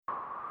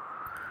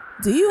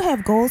Do you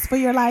have goals for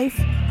your life?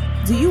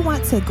 Do you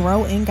want to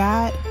grow in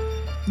God?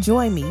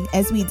 Join me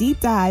as we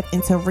deep dive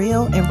into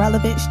real and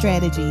relevant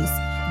strategies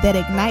that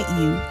ignite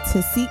you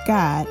to seek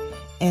God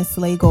and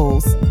slay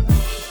goals.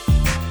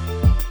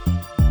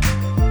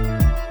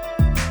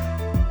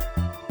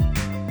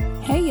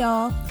 Hey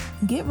y'all,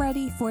 get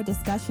ready for a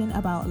discussion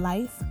about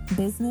life,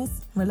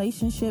 business,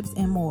 relationships,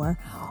 and more,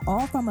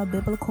 all from a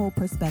biblical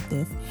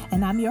perspective.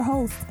 And I'm your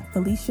host,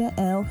 Felicia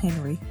L.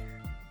 Henry.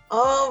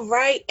 All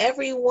right,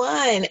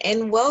 everyone,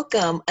 and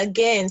welcome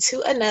again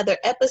to another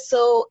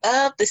episode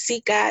of the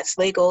Seek God,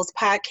 Slay Goals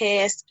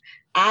podcast.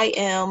 I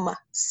am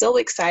so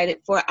excited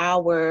for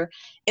our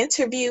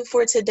interview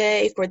for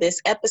today, for this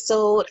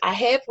episode. I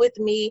have with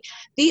me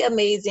the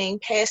amazing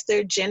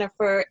Pastor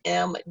Jennifer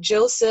M.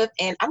 Jospeh,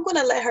 and I'm going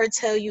to let her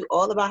tell you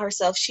all about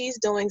herself. She's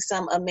doing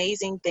some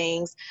amazing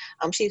things.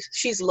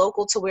 She's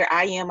local to where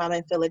I am. I'm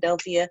in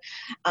Philadelphia,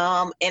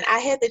 and I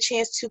had the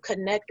chance to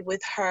connect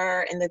with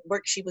her and the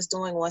work she was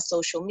doing on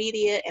social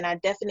media, and I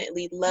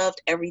definitely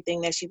loved everything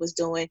that she was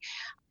doing.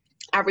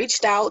 I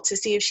reached out to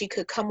see if she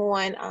could come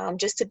on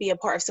just to be a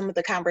part of some of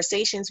the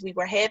conversations we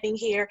were having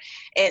here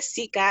at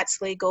Seek God,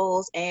 Slay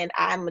Goals, and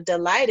I'm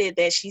delighted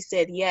that she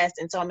said yes.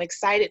 And so I'm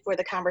excited for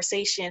the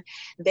conversation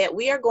that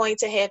we are going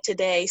to have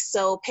today.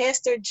 So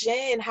Pastor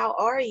Jen, how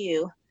are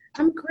you?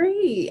 I'm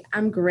great.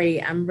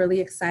 I'm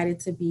really excited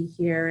to be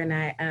here, and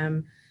I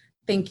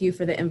thank you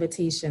for the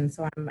invitation.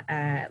 So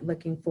I'm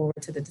looking forward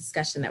to the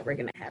discussion that we're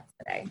going to have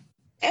today.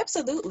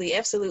 Absolutely,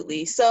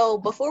 absolutely. So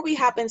before we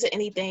hop into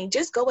anything,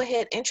 just go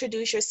ahead,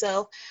 introduce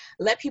yourself,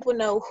 let people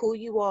know who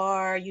you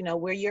are,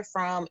 where you're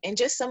from, and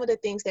just some of the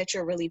things that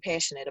you're really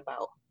passionate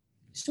about.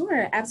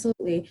 Sure,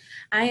 absolutely.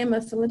 I am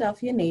a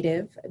Philadelphia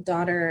native,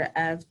 daughter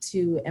of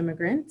two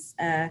immigrants.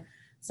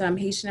 So I'm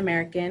Haitian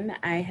American.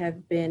 I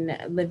have been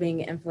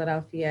living in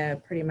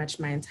Philadelphia pretty much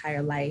my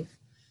entire life.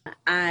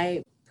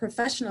 I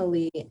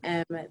professionally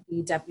am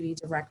the deputy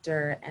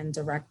director and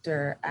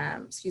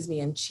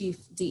chief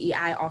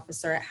DEI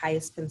officer at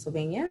Highest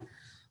Pennsylvania,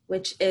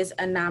 which is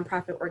a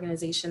nonprofit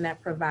organization that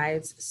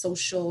provides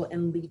social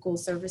and legal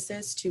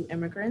services to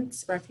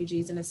immigrants,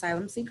 refugees, and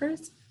asylum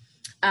seekers.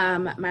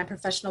 My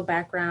professional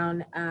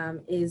background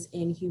is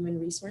in human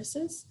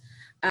resources.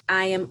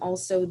 I am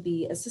also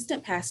the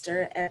assistant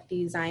pastor at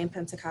the Zion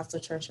Pentecostal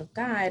Church of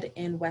God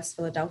in West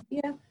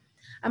Philadelphia.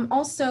 I'm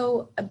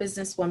also a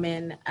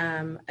businesswoman,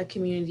 a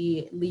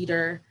community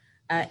leader,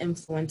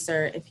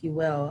 influencer, if you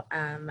will.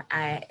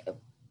 I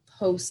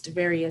host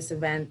various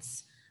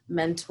events,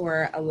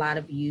 mentor a lot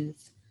of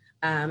youth,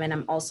 and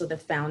I'm also the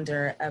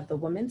founder of the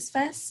Women's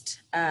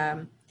Fest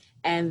and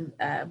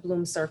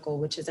Bloom Circle,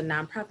 which is a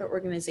nonprofit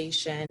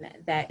organization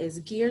that is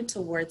geared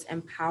towards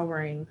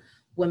empowering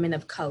women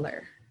of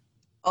color.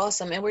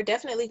 Awesome. And we're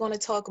definitely going to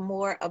talk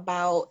more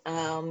about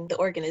the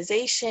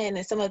organization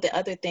and some of the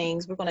other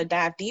things. We're going to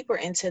dive deeper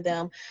into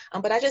them.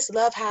 But I just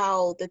love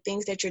how the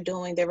things that you're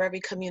doing, they're very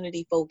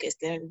community focused.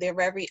 They're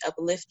very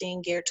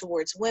uplifting, geared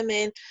towards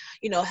women,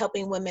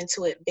 helping women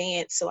to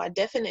advance. So I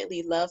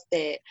definitely love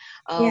that.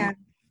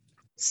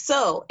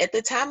 So at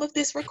the time of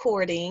this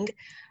recording,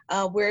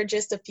 we're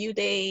just a few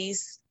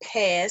days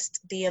past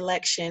the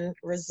election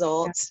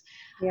results.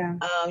 Yeah.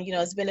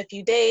 It's been a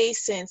few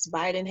days since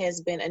Biden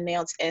has been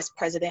announced as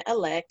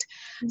president-elect.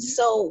 Mm-hmm.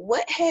 So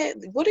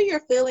what are your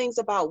feelings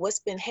about what's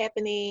been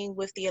happening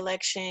with the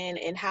election,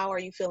 and how are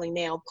you feeling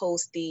now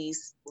post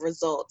these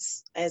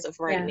results as of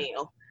right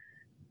now?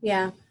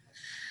 Yeah,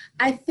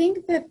 I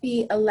think that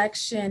the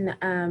election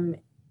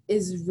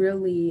is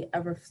really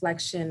a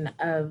reflection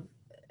of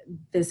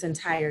this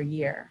entire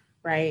year,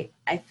 right?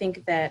 I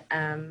think that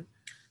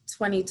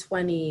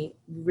 2020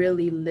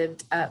 really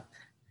lived up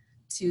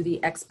to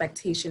the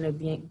expectation of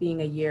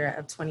being a year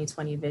of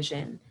 2020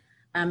 vision.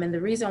 And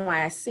the reason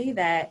why I say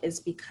that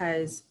is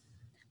because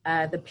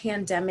the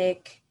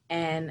pandemic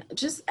and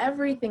just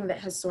everything that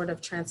has sort of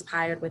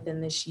transpired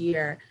within this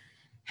year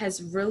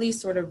has really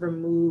sort of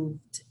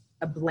removed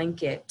a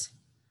blanket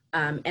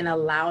and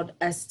allowed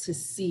us to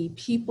see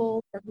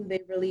people for who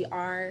they really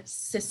are,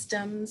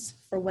 systems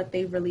for what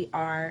they really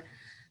are,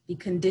 the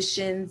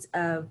conditions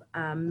of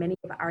many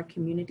of our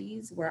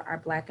communities where our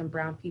Black and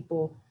Brown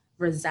people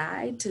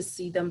reside, to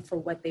see them for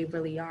what they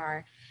really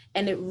are.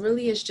 And it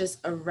really is just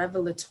a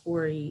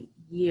revelatory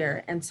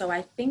year. And so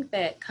I think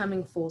that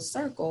coming full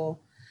circle,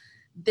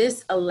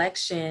 this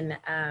election,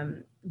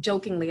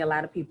 jokingly, a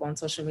lot of people on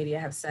social media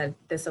have said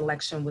this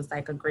election was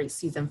like a great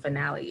season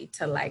finale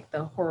to like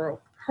the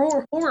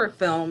horror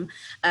film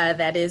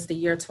that is the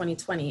year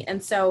 2020.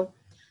 And so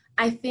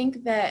I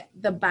think that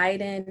the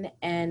Biden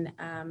and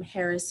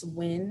Harris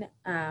win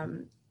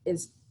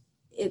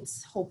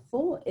it's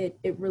hopeful.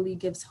 It really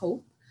gives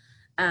hope.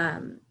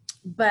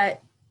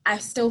 But I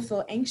still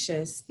feel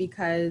anxious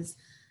because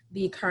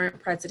the current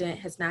president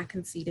has not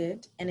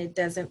conceded, and it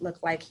doesn't look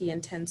like he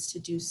intends to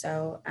do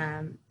so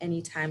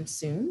anytime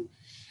soon.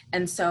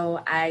 And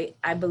so I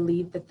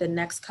believe that the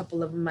next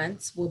couple of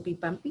months will be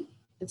bumpy.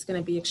 It's going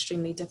to be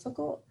extremely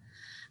difficult.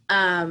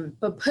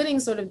 But putting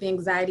sort of the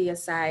anxiety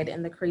aside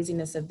and the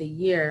craziness of the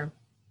year,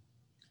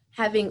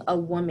 having a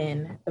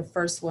woman, the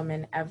first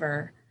woman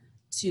ever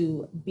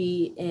to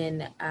be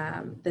in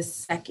the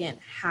second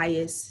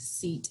highest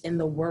seat in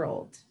the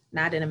world,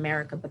 not in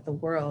America, but the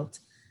world,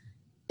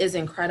 is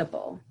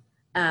incredible.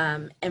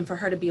 And for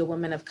her to be a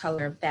woman of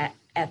color,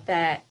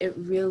 it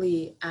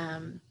really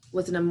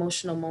was an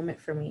emotional moment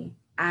for me.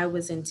 I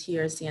was in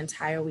tears the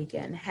entire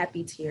weekend,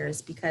 happy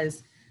tears,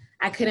 because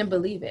I couldn't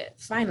believe it.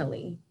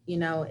 Finally,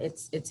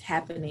 it's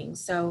happening.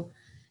 So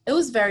it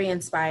was very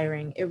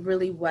inspiring. It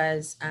really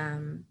was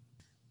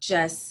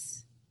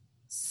just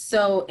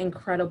so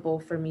incredible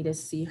for me to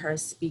see her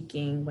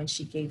speaking when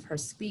she gave her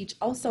speech,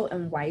 also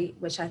in white,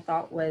 which I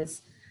thought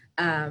was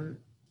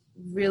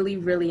really,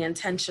 really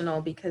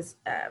intentional, because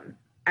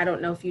I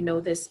don't know if you know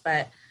this,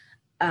 but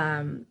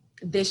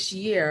this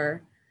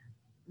year,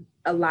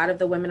 a lot of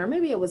the women, or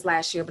maybe it was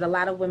last year, but a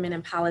lot of women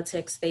in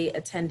politics, they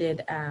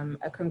attended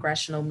a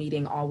congressional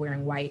meeting all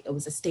wearing white. It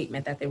was a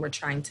statement that they were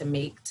trying to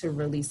make to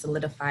really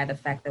solidify the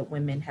fact that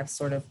women have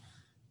sort of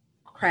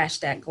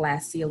crashed that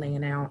glass ceiling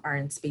and now are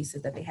in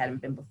spaces that they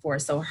hadn't been before.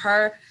 So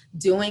her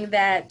doing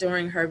that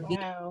during her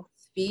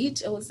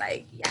speech, it was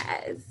like,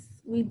 yes,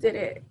 we did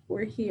it.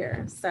 We're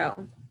here.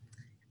 So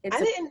I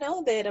didn't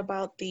know that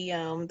about the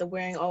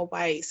wearing all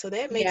white. So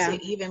that makes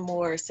it even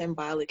more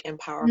symbolic and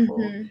powerful.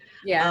 Mm-hmm.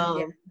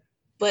 Yeah.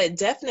 But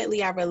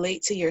definitely I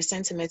relate to your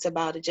sentiments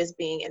about it just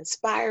being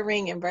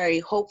inspiring and very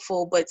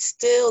hopeful, but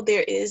still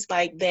there is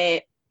like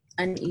that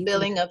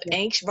feeling of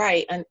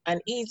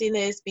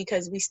uneasiness,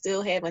 because we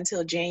still have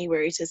until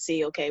January to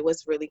see, okay,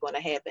 what's really going to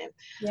happen.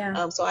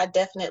 So I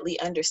definitely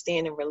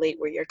understand and relate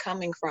where you're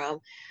coming from.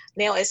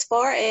 Now, as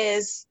far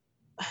as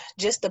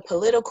just the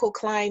political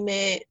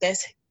climate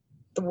that's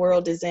the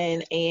world is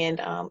in, and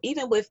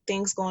even with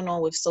things going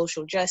on with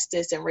social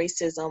justice and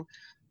racism,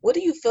 what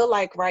do you feel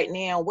like right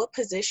now? What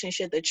position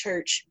should the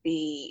church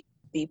be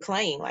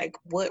playing? Like,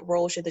 what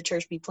role should the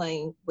church be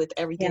playing with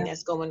everything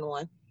that's going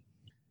on?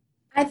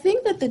 I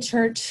think that the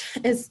church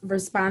is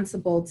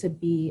responsible to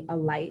be a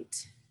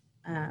light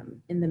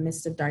in the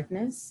midst of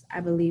darkness. I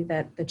believe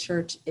that the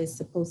church is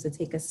supposed to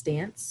take a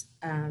stance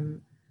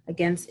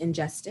against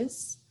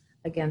injustice,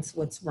 against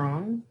what's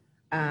wrong.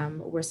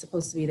 We're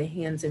supposed to be the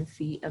hands and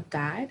feet of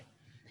God.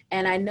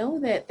 And I know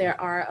that there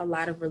are a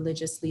lot of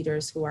religious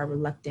leaders who are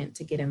reluctant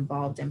to get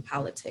involved in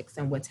politics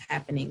and what's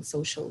happening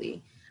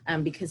socially,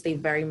 because they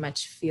very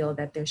much feel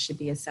that there should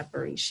be a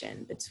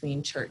separation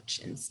between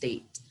church and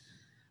state.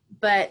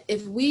 But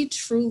if we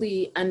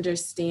truly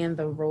understand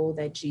the role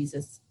that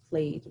Jesus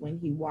played when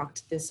he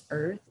walked this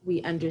earth,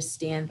 we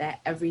understand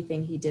that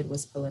everything he did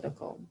was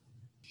political.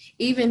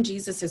 Even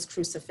Jesus's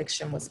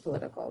crucifixion was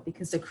political,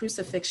 because the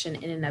crucifixion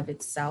in and of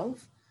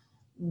itself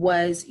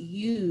was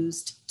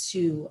used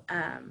to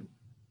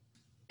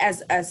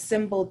as a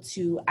symbol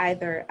to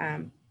either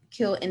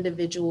kill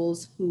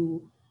individuals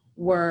who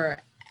were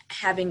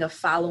having a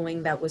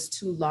following that was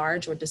too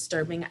large or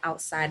disturbing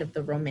outside of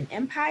the Roman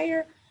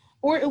Empire,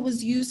 or it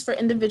was used for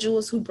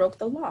individuals who broke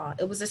the law.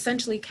 It was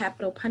essentially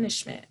capital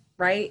punishment,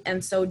 right?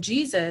 And so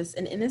Jesus,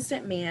 an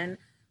innocent man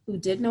who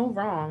did no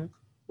wrong,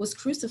 was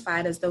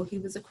crucified as though he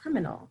was a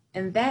criminal.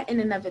 And that in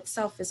and of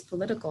itself is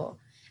political.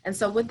 And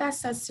so what that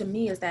says to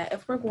me is that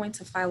if we're going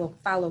to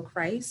follow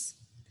Christ,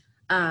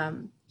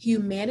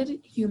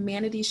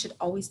 humanity should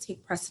always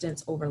take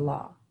precedence over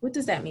law. What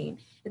does that mean?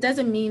 It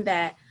doesn't mean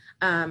that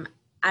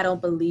I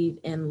don't believe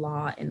in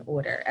law and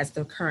order, as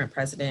the current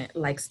president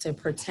likes to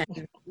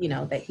pretend,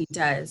 that he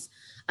does,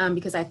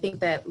 because I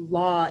think that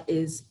law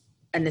is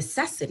a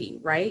necessity,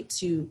 right,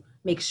 to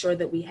make sure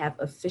that we have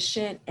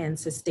efficient and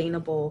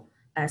sustainable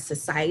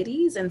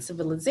societies and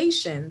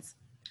civilizations.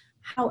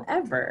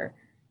 However,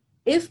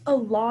 if a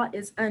law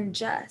is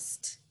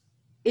unjust,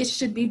 it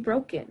should be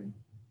broken.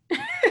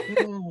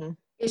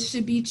 It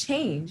should be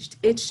changed.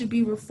 It should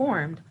be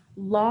reformed.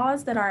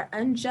 Laws that are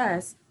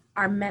unjust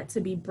are meant to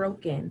be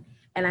broken.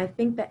 And I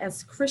think that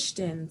as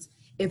Christians,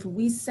 if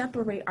we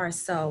separate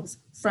ourselves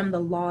from the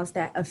laws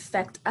that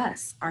affect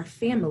us, our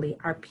family,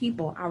 our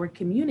people, our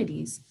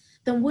communities,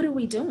 then what are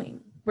we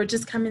doing? We're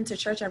just coming to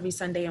church every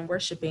Sunday and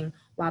worshiping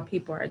while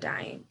people are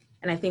dying.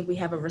 And I think we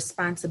have a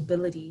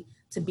responsibility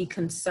to be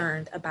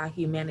concerned about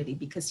humanity,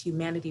 because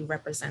humanity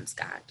represents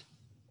God.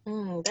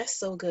 That's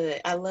so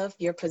good. I love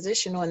your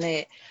position on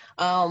that.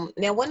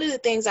 Now, one of the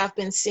things I've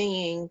been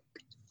seeing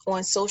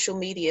on social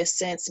media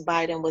since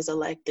Biden was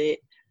elected,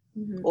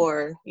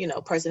 or,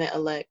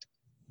 president-elect,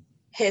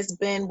 has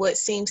been what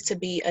seems to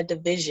be a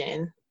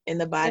division in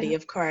the body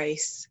of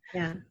Christ.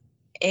 Yeah.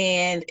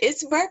 And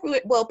it's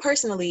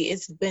personally,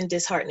 it's been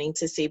disheartening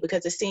to see,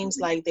 because it seems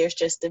like there's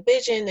just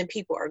division and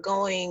people are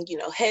going,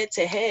 head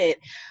to head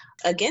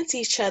against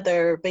each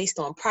other based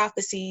on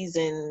prophecies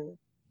and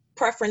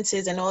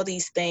preferences and all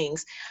these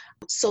things.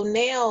 So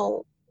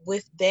now,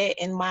 with that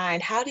in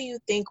mind, how do you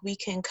think we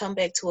can come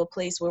back to a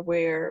place where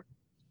we're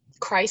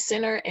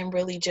Christ-centered and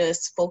really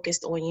just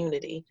focused on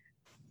unity?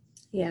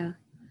 Yeah,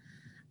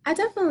 I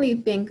definitely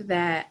think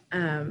that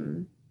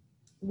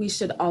we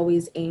should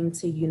always aim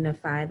to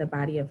unify the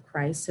body of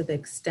Christ to the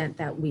extent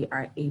that we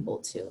are able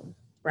to,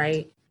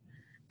 right?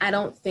 I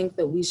don't think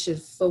that we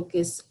should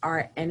focus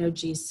our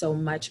energy so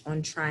much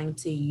on trying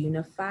to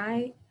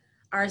unify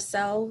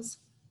ourselves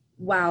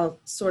while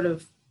sort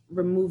of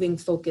removing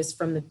focus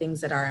from the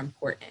things that are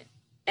important.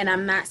 And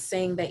I'm not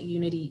saying that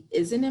unity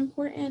isn't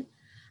important.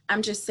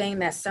 I'm just saying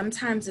that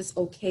sometimes it's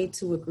okay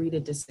to agree to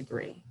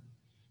disagree.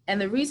 And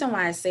the reason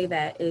why I say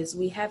that is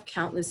we have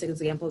countless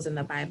examples in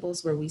the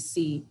Bibles where we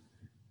see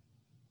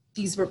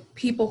these were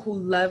people who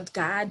loved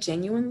God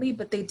genuinely,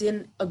 but they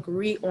didn't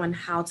agree on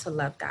how to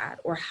love God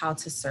or how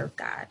to serve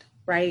God,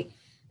 right?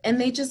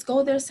 And they just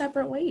go their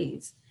separate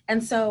ways.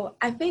 And so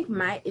I think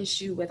my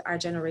issue with our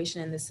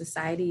generation and this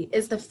society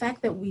is the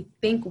fact that we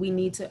think we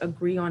need to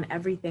agree on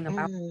everything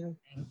about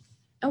everything.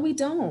 And we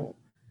don't.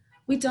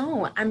 We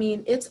don't. I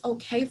mean, it's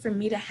okay for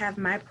me to have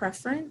my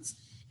preference.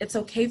 It's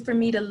okay for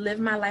me to live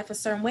my life a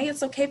certain way.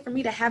 It's okay for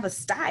me to have a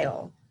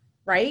style,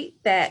 right?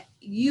 That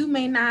you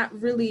may not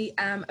really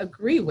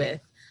agree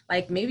with.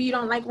 Like maybe you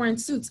don't like wearing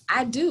suits.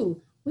 I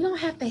do. We don't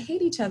have to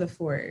hate each other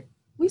for it.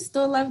 We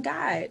still love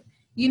God,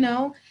 you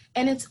know,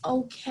 and it's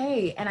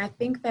okay. And I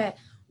think that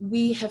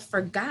we have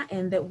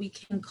forgotten that we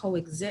can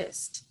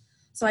coexist.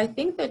 So I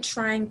think that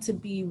trying to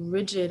be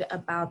rigid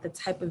about the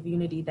type of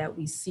unity that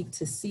we seek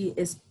to see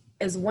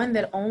is one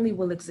that only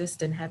will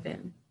exist in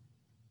heaven.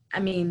 I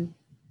mean,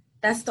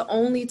 that's the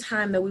only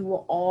time that we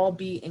will all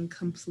be in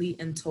complete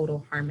and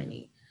total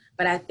harmony.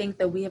 But I think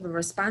that we have a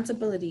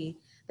responsibility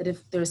that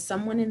if there's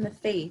someone in the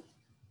faith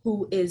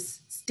who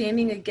is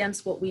standing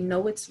against what we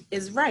know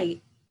is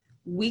right,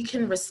 we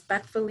can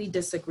respectfully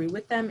disagree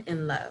with them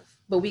in love.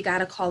 But we got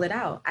to call it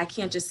out. I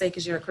can't just say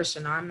because you're a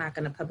Christian, no, I'm not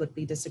going to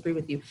publicly disagree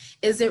with you.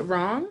 Is it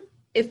wrong?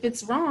 If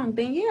it's wrong,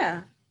 then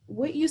yeah,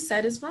 what you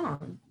said is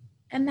wrong.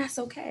 And that's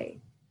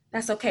okay.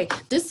 That's okay.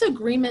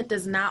 Disagreement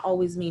does not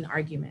always mean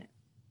argument.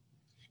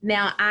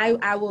 Now,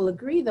 I will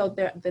agree, though,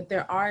 that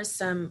there are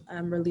some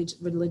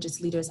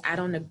religious leaders. I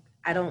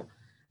don't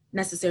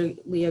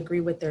necessarily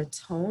agree with their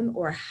tone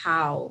or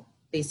how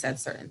they said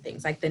certain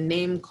things, like the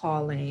name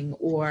calling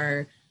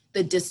or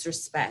the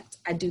disrespect.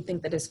 I do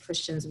think that as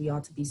Christians, we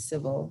ought to be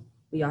civil.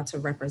 We ought to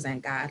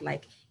represent God.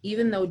 Like,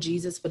 even though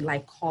Jesus would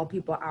like call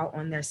people out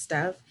on their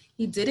stuff,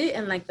 he did it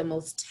in like the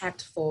most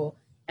tactful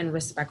and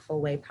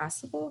respectful way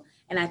possible.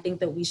 And I think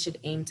that we should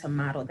aim to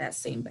model that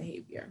same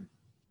behavior.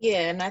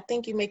 Yeah, and I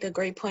think you make a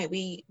great point.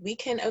 We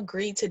can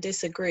agree to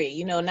disagree.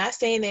 You know, not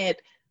saying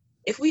that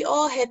if we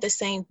all had the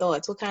same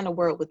thoughts, what kind of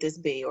world would this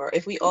be? Or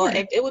if we all,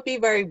 it would be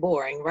very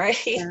boring, right?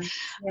 Yeah.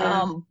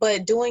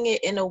 But doing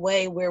it in a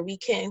way where we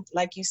can,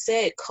 like you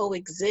said,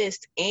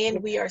 coexist,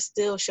 and we are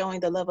still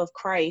showing the love of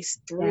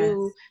Christ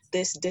through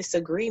this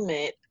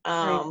disagreement.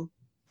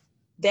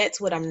 That's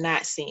what I'm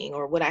not seeing,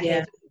 or what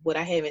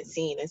I haven't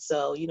seen. And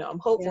so, you know, I'm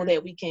hopeful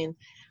that we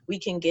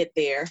can get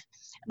there.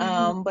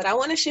 But I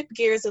want to shift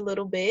gears a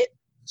little bit.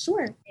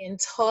 Sure. And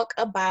talk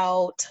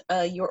about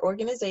your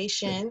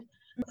organization.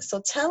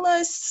 So tell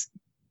us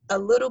a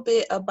little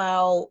bit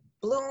about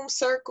Bloom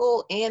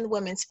Circle and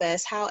Women's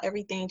Fest, how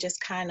everything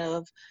just kind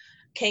of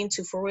came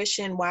to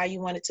fruition, why you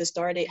wanted to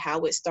start it,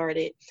 how it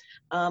started,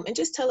 and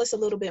just tell us a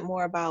little bit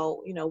more about,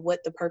 you know,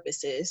 what the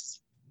purpose is.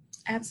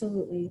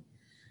 Absolutely.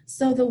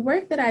 So the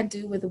work that I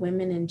do with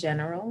women in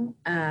general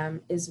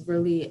is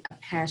really a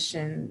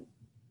passion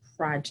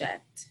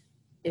project,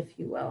 if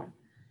you will.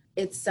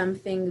 It's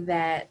something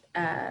that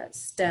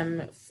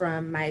stemmed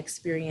from my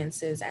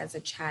experiences as a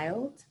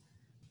child.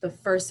 The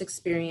first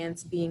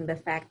experience being the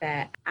fact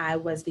that I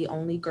was the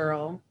only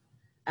girl.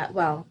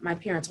 Well, my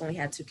parents only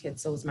had 2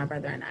 kids, so it was my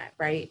brother and I,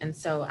 right? And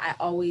so I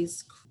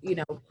always, you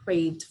know,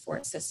 craved for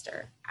a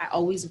sister. I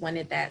always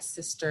wanted that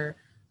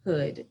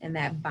sisterhood and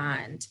that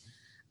bond.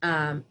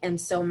 And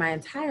so my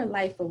entire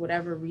life, for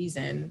whatever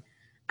reason,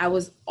 I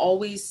was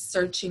always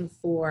searching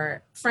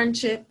for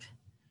friendship,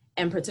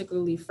 and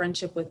particularly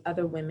friendship with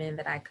other women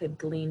that I could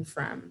glean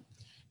from.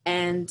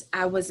 And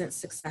I wasn't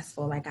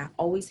successful. Like, I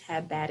always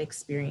had bad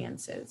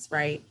experiences,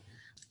 right?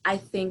 I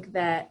think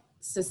that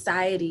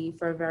society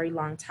for a very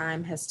long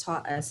time has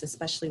taught us,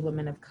 especially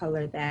women of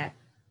color, that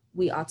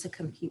we ought to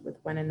compete with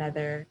one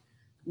another.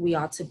 We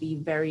ought to be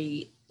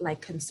very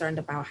concerned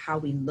about how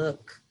we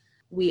look.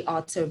 We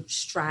ought to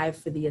strive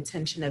for the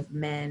attention of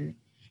men.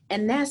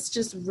 And that's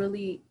just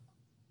really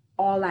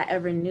all I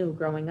ever knew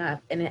growing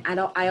up. And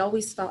I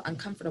always felt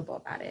uncomfortable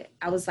about it.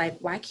 I was like,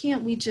 why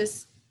can't we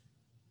just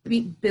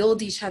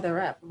build each other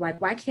up? Like,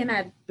 why can't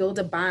I build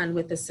a bond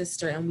with a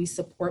sister and we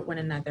support one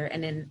another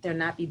and then there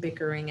not be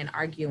bickering and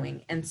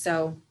arguing? And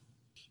so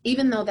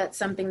even though that's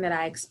something that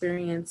I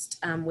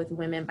experienced with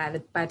women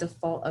by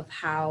default of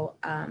how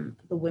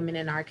the women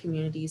in our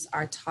communities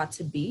are taught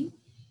to be,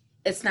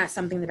 it's not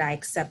something that I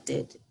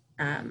accepted.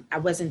 I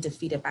wasn't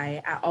defeated by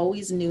it. I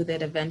always knew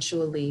that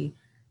eventually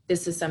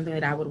this is something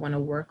that I would want to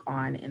work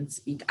on and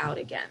speak out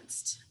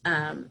against.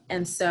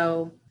 And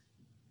so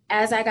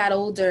as I got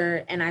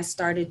older and I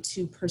started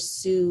to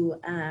pursue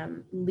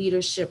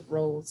leadership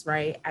roles,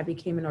 right, I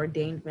became an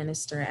ordained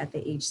minister at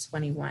the age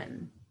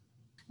 21.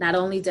 Not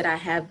only did I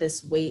have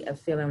this weight of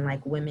feeling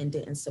like women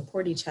didn't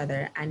support each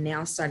other, I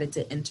now started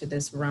to enter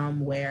this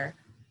realm where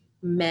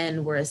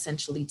men were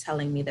essentially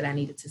telling me that I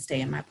needed to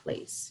stay in my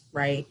place,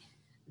 right?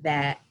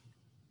 That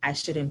I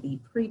shouldn't be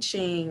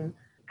preaching,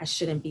 I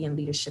shouldn't be in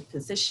leadership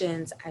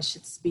positions, I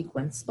should speak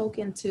when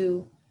spoken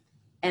to.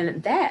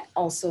 And that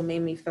also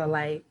made me feel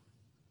like,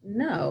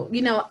 no,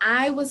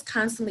 I was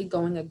constantly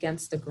going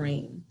against the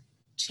grain,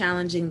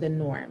 challenging the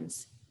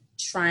norms,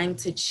 trying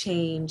to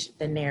change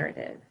the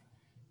narrative.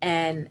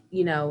 And,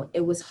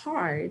 it was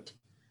hard.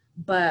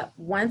 But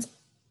once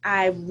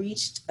I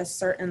reached a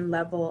certain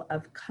level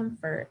of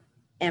comfort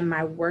and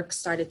my work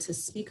started to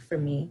speak for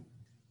me,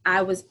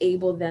 I was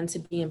able then to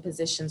be in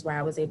positions where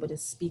I was able to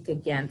speak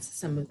against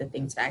some of the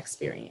things that I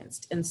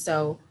experienced. And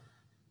so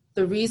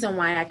the reason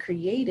why I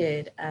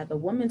created the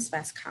Women's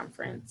Fest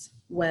conference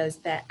was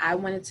that I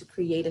wanted to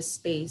create a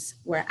space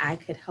where I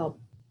could help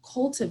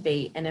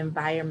cultivate an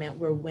environment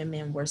where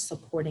women were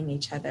supporting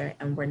each other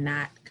and were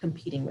not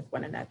competing with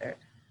one another,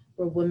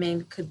 where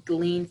women could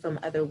glean from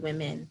other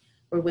women,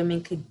 where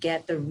women could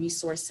get the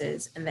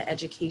resources and the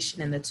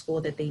education and the tool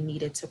that they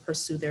needed to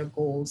pursue their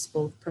goals,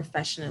 both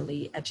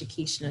professionally,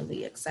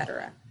 educationally,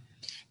 etc.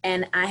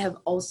 And I have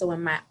also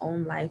in my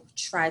own life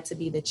tried to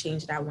be the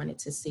change that I wanted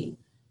to see,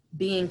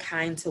 being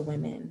kind to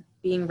women,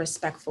 being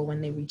respectful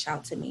when they reach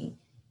out to me,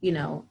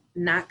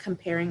 not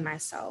comparing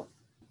myself.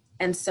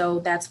 And so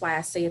that's why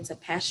I say it's a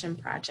passion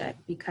project,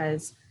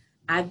 because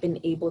I've been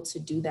able to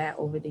do that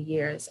over the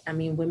years. I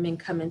mean, women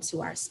come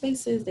into our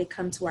spaces, they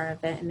come to our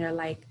event and they're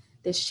like,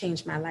 this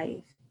changed my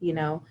life,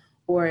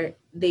 or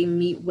they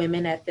meet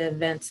women at the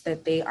events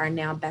that they are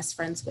now best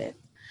friends with.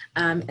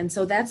 And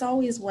so that's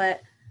always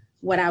what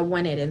I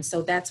wanted. And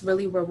so that's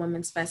really where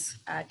Women's Fest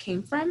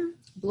came from.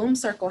 Bloom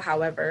Circle,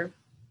 however,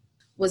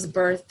 was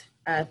birthed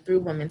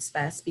through Women's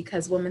Fest,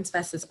 because Women's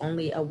Fest is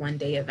only a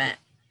one-day event.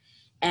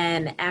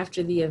 And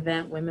after the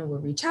event, women will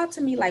reach out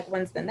to me like,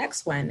 when's the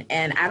next one?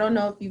 And I don't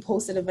know if you've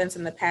hosted events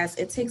in the past,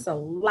 it takes a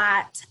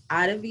lot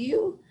out of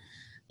you.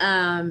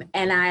 And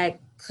I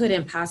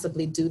couldn't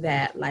possibly do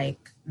that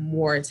like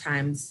more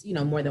times,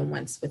 more than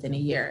once within a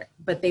year,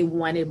 but they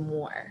wanted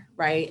more,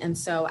 right? And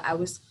so I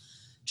was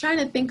trying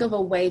to think of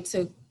a way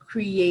to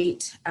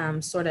create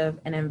sort of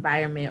an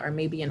environment or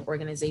maybe an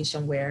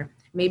organization where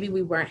maybe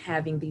we weren't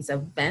having these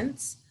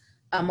events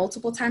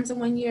multiple times in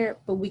one year,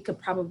 but we could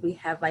probably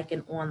have like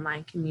an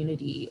online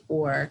community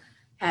or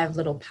have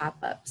little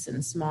pop-ups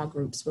and small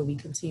groups where we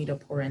continue to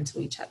pour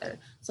into each other.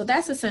 So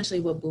that's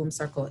essentially what Bloom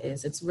Circle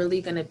is. It's really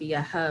going to be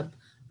a hub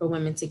for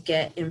women to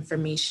get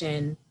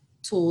information,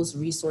 tools,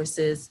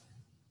 resources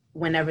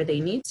whenever they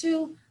need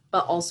to,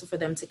 but also for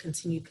them to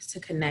continue to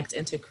connect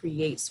and to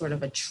create sort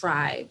of a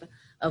tribe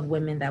of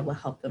women that will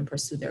help them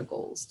pursue their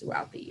goals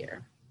throughout the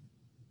year.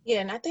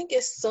 Yeah, and I think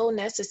it's so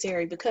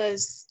necessary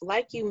because,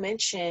 like you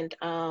mentioned,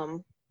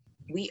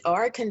 we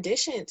are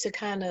conditioned to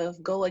kind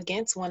of go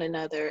against one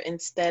another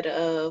instead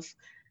of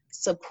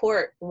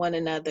support one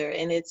another,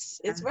 and it's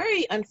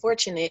very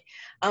unfortunate.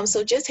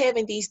 So just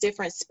having these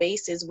different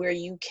spaces where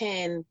you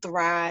can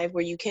thrive,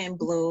 where you can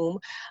bloom,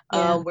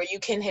 where you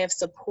can have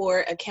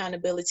support,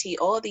 accountability,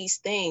 all these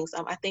things,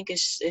 I think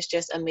it's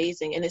just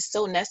amazing, and it's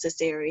so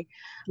necessary.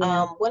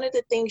 One of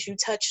the things you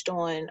touched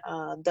on,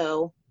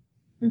 though,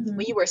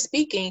 when you were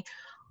speaking,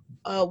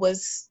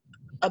 was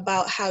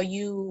about how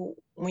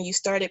when you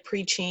started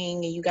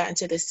preaching and you got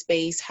into this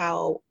space,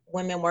 how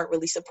women weren't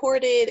really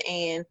supported,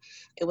 and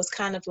it was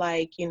kind of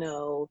like,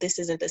 this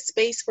isn't the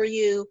space for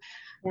you.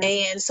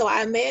 And so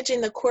I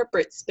imagine the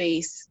corporate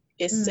space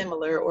is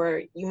similar,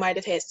 or you might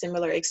have had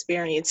similar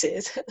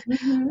experiences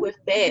with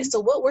that. So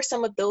what were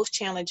some of those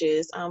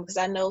challenges? Because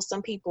I know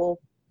some people,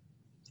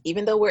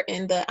 even though we're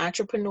in the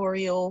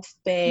entrepreneurial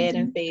fad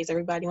and phase,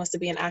 everybody wants to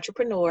be an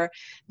entrepreneur,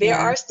 there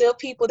are still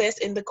people that's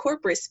in the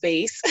corporate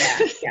space.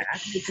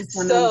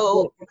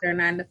 So their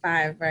 9 to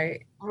 5,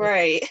 right?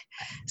 Right.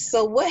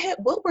 So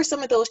what were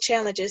some of those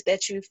challenges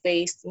that you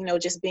faced,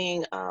 just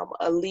being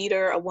a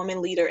leader, a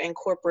woman leader in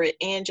corporate,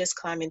 and just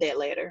climbing that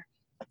ladder?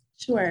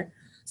 Sure.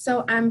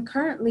 So I'm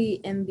currently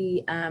in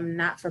the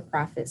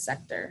not-for-profit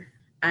sector.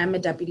 I'm a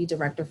deputy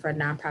director for a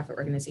nonprofit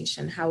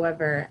organization.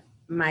 However,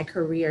 my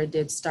career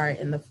did start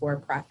in the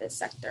for-profit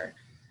sector.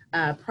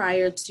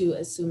 Prior to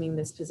assuming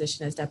this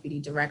position as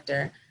deputy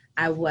director,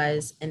 I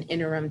was an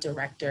interim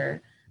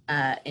director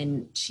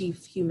and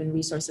chief human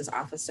resources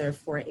officer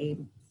for a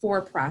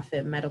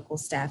for-profit medical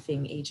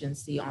staffing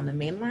agency on the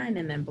main line.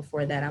 And then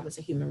before that, I was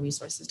a human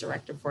resources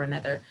director for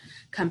another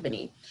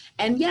company.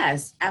 And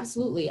yes,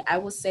 absolutely. I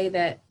will say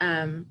that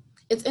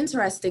it's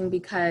interesting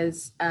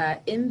because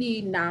in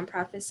the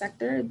nonprofit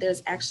sector,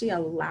 there's actually a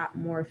lot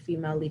more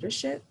female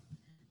leadership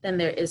than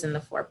there is in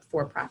the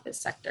for-profit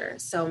sector.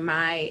 So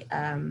my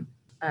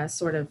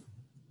sort of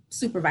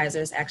supervisor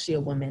is actually a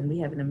woman. We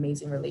have an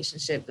amazing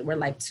relationship. We're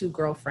like two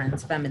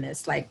girlfriends,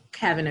 feminists, like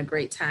having a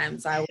great time.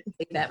 So I would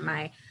say that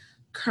my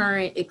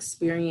current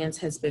experience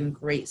has been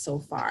great so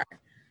far.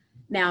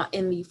 Now,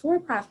 in the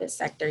for-profit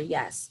sector,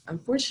 yes,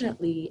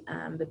 unfortunately,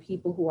 the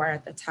people who are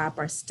at the top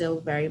are still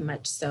very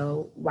much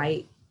so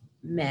white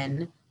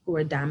men who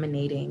are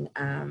dominating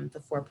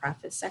the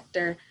for-profit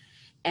sector.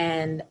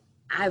 And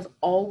I've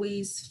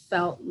always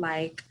felt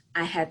like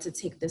I had to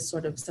take this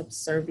sort of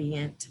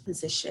subservient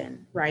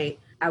position, right?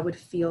 I would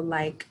feel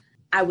like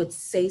I would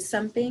say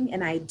something,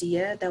 an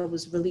idea that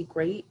was really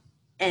great,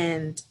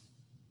 and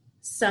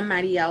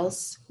somebody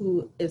else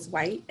who is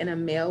white and a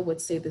male would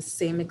say the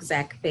same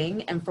exact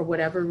thing. And for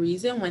whatever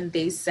reason, when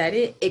they said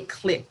it, it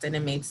clicked and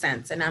it made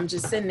sense. And I'm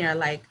just sitting there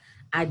like,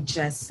 I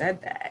just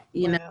said that,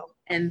 you know?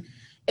 And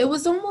it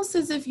was almost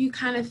as if you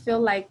kind of feel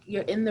like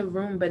you're in the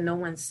room, but no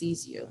one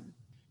sees you.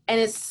 And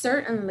it's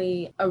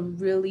certainly a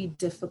really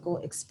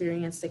difficult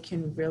experience that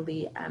can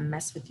really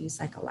mess with you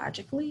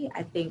psychologically.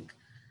 I think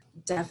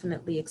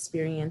definitely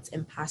experience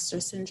imposter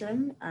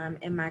syndrome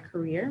in my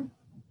career.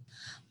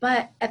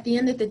 But at the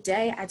end of the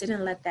day, I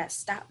didn't let that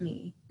stop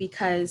me,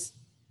 because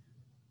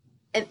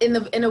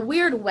in a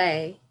weird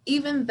way,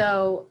 even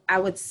though I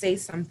would say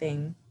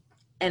something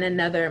and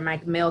another, my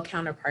male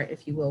counterpart,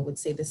 if you will, would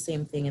say the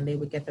same thing and they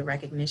would get the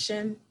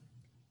recognition,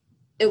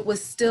 it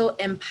was still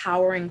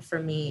empowering for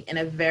me in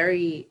a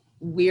very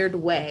weird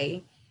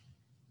way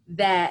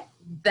that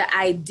the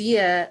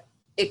idea,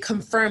 it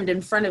confirmed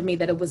in front of me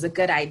that it was a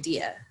good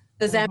idea.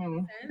 Does that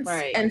make sense?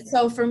 Right. And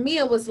so for me,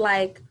 it was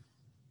like,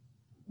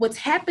 what's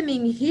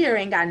happening here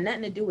ain't got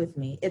nothing to do with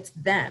me. It's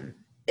them.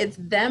 It's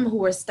them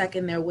who are stuck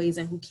in their ways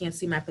and who can't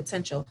see my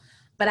potential.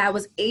 But I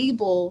was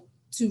able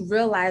to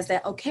realize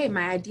that, okay,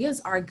 my ideas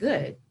are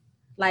good.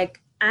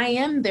 Like, I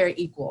am their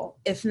equal,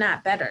 if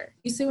not better.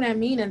 You see what I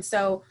mean? And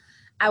so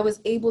I was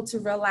able to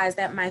realize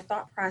that my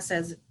thought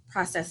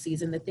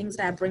processes and the things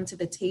that I bring to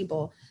the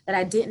table, that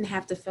I didn't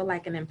have to feel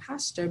like an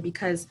imposter,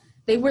 because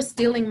they were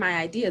stealing my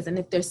ideas. And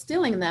if they're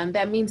stealing them,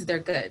 that means they're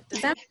good.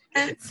 Does that make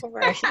sense?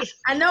 Right.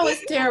 I know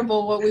it's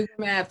terrible what we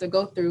women have to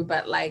go through,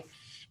 but like,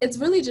 it's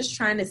really just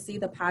trying to see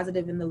the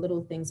positive in the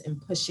little things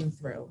and pushing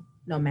through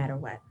no matter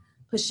what.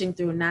 Pushing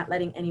through, not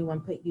letting anyone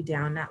put you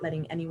down, not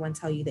letting anyone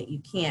tell you that you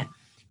can't,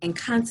 and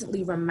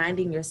constantly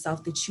reminding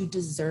yourself that you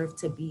deserve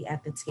to be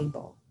at the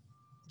table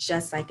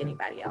just like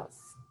anybody else.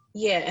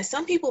 Yeah, and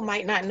some people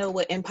might not know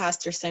what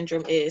imposter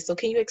syndrome is. So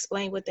can you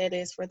explain what that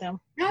is for them?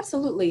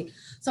 Absolutely.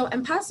 So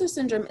imposter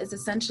syndrome is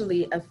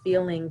essentially a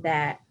feeling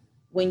that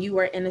when you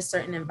are in a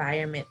certain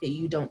environment that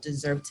you don't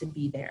deserve to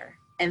be there,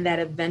 and that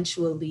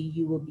eventually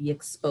you will be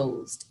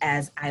exposed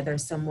as either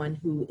someone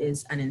who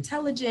is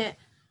unintelligent,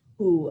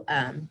 who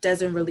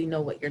doesn't really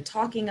know what you're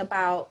talking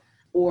about,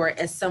 or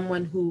as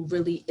someone who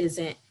really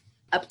isn't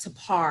up to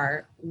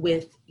par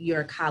with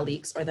your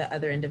colleagues or the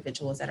other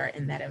individuals that are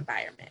in that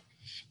environment.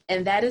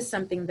 And that is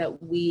something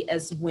that we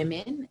as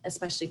women,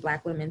 especially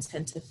Black women,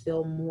 tend to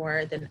feel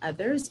more than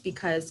others,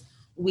 because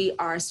we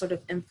are sort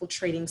of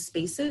infiltrating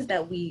spaces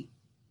that we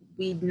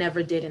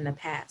never did in the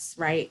past,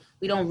 right?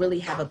 We don't really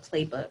have a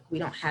playbook. We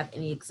don't have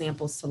any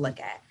examples to look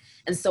at.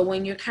 And so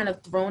when you're kind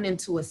of thrown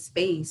into a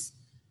space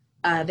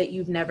that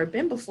you've never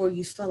been before,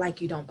 you feel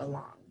like you don't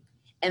belong.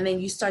 And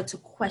then you start to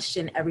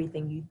question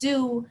everything you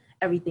do,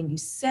 everything you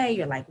say.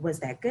 You're like, was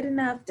that good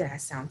enough? Did I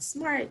sound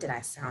smart? Did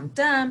I sound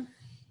dumb?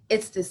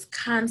 It's this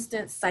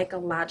constant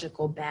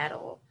psychological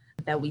battle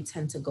that we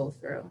tend to go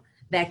through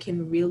that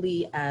can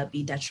really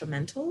be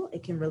detrimental.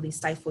 It can really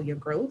stifle your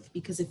growth,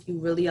 because if you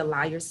really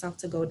allow yourself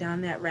to go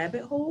down that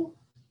rabbit hole,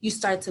 you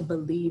start to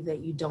believe that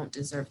you don't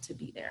deserve to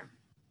be there.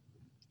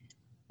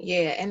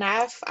 Yeah, and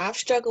I've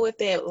struggled with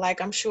that, like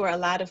I'm sure a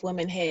lot of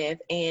women have.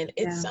 And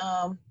it's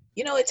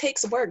it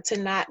takes work to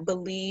not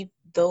believe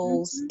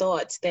those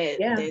thoughts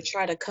that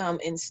try to come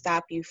and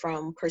stop you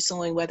from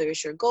pursuing, whether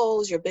it's your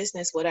goals, your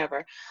business,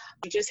 whatever.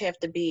 You just have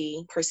to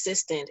be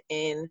persistent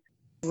in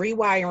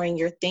rewiring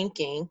your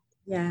thinking.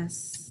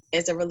 Yes.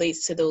 As it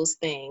relates to those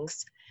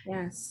things.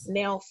 Yes.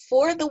 Now,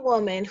 for the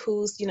woman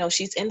who's,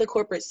 she's in the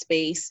corporate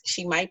space,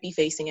 she might be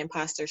facing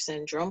imposter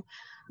syndrome.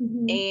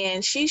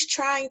 And she's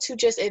trying to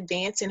just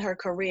advance in her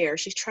career.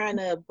 She's trying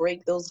to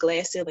break those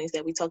glass ceilings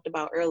that we talked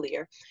about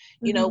earlier.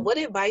 What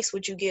advice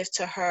would you give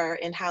to her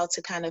and how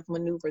to kind of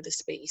maneuver the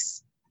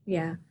space?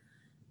 Yeah.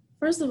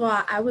 First of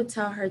all, I would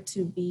tell her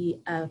to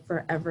be a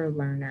forever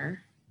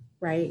learner,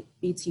 right?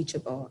 Be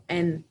teachable.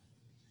 And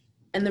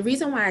the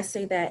reason why I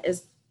say that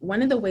is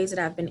one of the ways that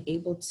I've been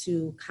able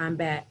to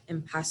combat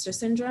imposter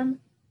syndrome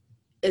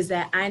is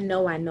that I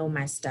know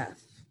my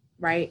stuff,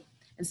 right?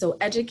 And so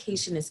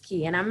education is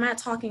key. And I'm not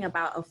talking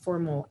about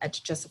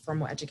just a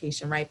formal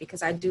education, right?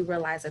 Because I do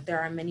realize that there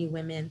are many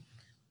women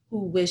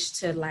who wish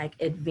to like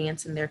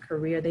advance in their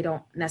career. They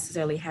don't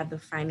necessarily have the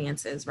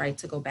finances, right,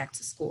 to go back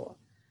to school.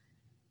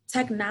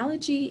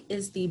 Technology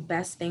is the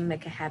best thing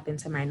that could happen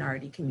to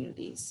minority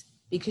communities,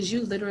 because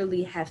you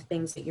literally have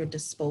things at your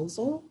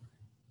disposal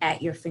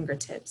at your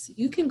fingertips.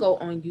 You can go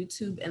on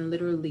YouTube and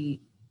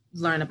literally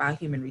learn about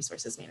human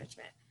resources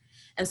management.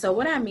 And so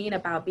what I mean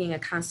about being a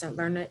constant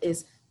learner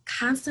is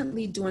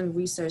constantly doing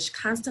research,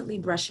 constantly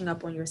brushing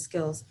up on your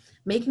skills,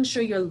 making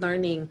sure you're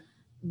learning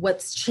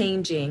what's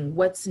changing,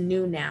 what's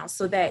new now,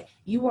 so that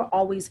you are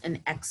always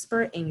an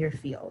expert in your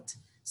field.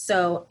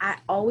 So I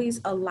always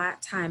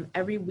allot time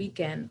every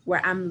weekend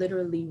where I'm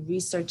literally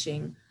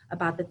researching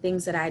about the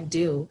things that I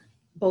do,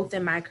 both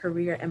in my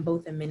career and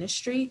both in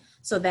ministry,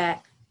 so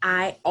that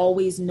I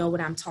always know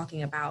what I'm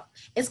talking about.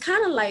 It's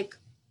kind of like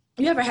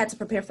you ever had to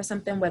prepare for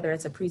something, whether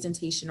it's a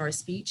presentation or a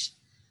speech,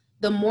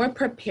 the more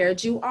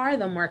prepared you are,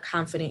 the more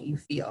confident you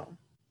feel,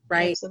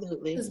 right?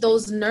 Absolutely. Because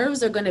those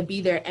nerves are going to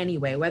be there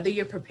anyway. Whether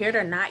you're prepared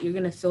or not, you're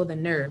going to feel the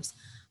nerves.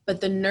 But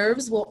the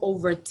nerves will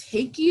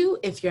overtake you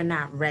if you're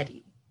not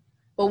ready.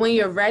 But when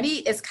you're ready,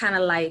 it's kind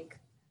of like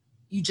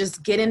you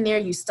just get in there,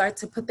 you start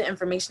to put the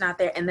information out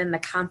there, and then the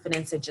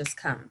confidence, it just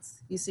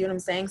comes. You see what I'm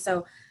saying?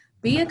 So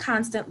be a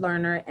constant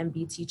learner and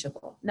be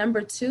teachable.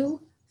 Number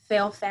 2,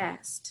 fail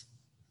fast.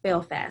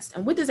 Fail fast.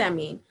 And what does that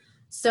mean?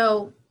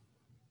 So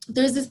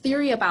there's this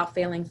theory about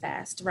failing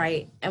fast,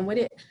 right?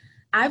 And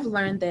I've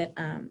learned that,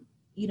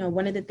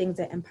 one of the things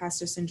that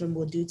imposter syndrome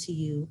will do to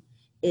you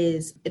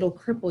is it'll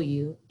cripple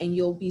you, and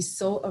you'll be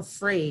so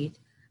afraid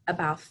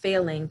about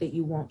failing that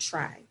you won't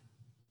try,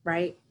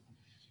 right?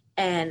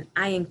 And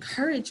I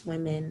encourage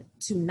women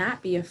to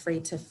not be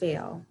afraid to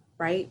fail,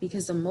 right?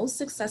 Because the most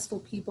successful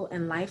people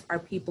in life are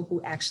people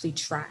who actually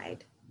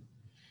tried.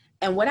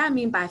 And what I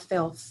mean by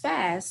fail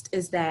fast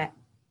is that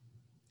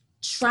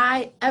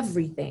try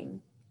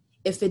everything.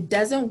 If it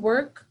doesn't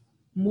work,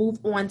 move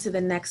on to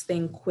the next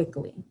thing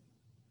quickly.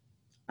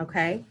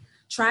 Okay?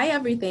 Try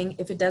everything.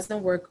 If it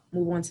doesn't work,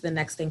 move on to the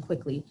next thing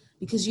quickly.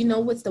 Because you know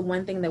what's the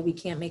one thing that we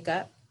can't make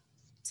up?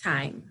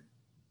 Time.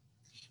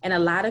 And a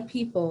lot of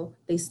people,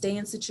 they stay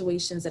in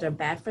situations that are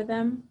bad for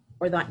them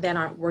or that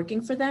aren't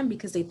working for them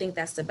because they think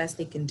that's the best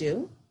they can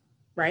do,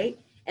 right?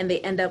 And they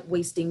end up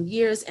wasting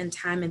years and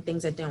time and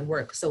things that didn't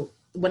work. So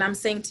what I'm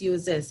saying to you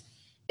is this: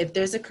 if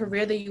there's a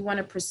career that you want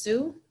to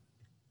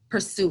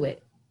pursue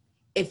it.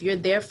 If you're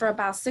there for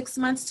about 6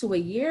 months to a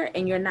year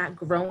and you're not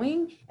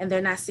growing and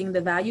they're not seeing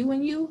the value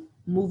in you,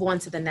 move on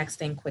to the next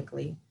thing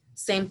quickly.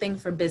 Same thing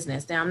for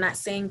business. Now, I'm not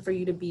saying for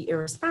you to be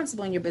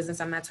irresponsible in your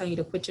business. I'm not telling you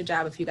to quit your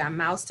job if you got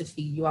mouths to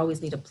feed. You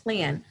always need a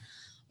plan.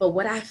 But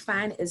what I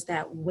find is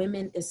that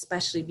women,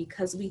 especially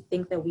because we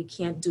think that we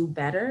can't do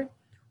better,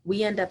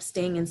 we end up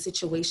staying in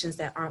situations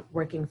that aren't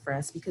working for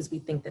us because we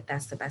think that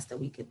that's the best that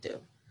we could do.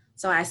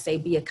 So I say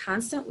be a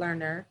constant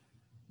learner.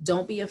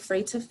 Don't be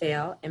afraid to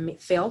fail, and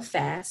fail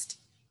fast,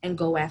 and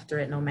go after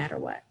it no matter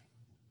what.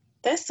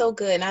 That's so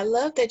good. And I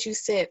love that you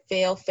said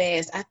fail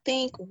fast. I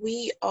think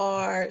we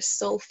are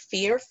so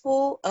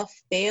fearful of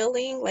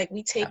failing. Like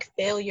we take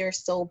failure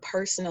so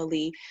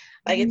personally.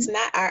 Like it's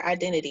not our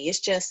identity. It's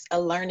just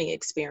a learning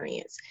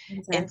experience.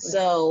 Exactly. And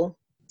so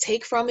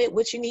take from it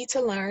what you need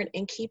to learn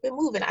and keep it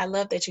moving. I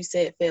love that you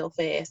said fail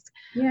fast.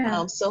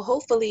 Yeah. So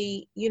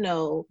hopefully,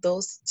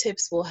 those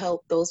tips will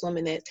help those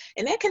women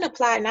and that can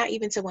apply not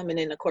even to women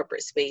in the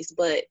corporate space,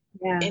 but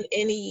in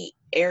any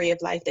area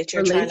of life that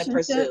you're trying to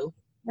pursue.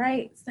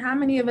 Right. So how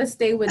many of us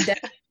stay with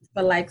that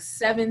for like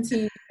 17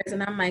 years?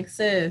 And I'm like,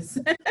 sis.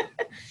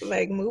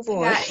 Like, move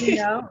on.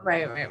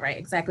 Right.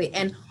 Exactly.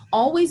 And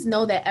always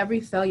know that every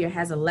failure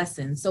has a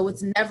lesson. So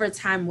it's never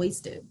time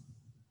wasted.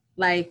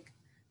 Like,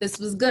 this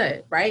was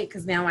good, right?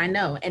 Because now I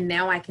know. And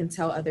now I can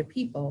tell other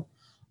people,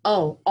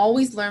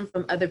 always learn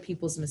from other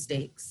people's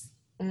mistakes.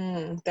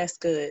 That's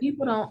good.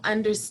 People don't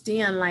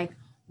understand, like,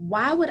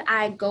 why would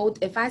I go,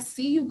 if I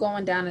see you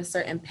going down a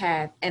certain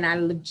path and I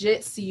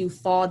legit see you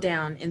fall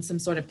down in some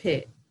sort of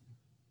pit,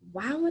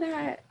 why would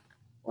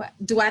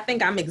do I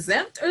think I'm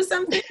exempt or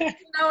something? You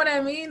know what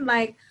I mean?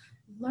 Like,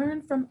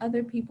 learn from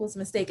other people's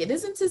mistake. It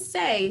isn't to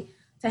say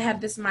to have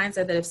this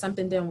mindset that if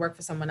something didn't work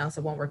for someone else,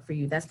 it won't work for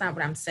you. That's not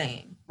what I'm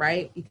saying,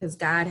 right? Because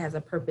God has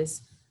a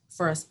purpose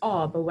for us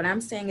all. But what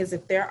I'm saying is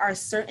if there are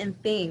certain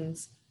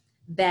things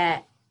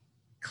that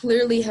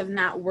clearly have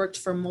not worked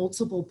for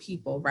multiple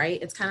people,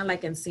 right? It's kind of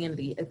like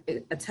insanity,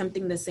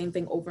 attempting the same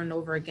thing over and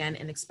over again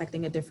and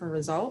expecting a different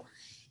result.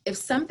 If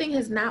something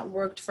has not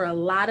worked for a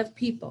lot of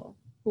people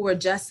who are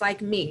just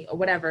like me or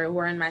whatever, who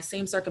are in my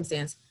same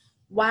circumstance,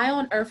 why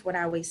on earth would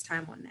I waste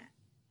time on that?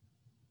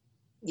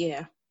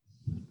 Yeah.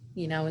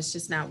 It's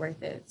just not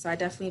worth it. So I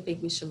definitely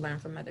think we should learn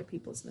from other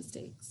people's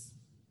mistakes.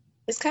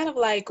 It's kind of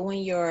like when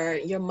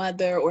your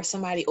mother or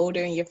somebody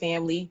older in your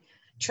family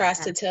tries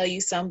to tell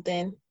you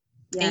something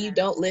and you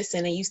don't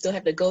listen and you still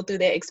have to go through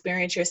that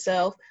experience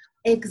yourself.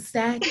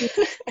 Exactly.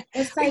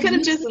 It's like you could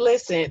have just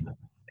listened.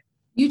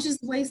 You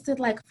just wasted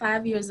like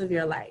 5 years of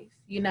your life,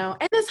 and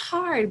it's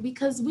hard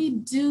because we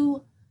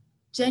do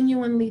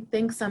genuinely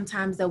think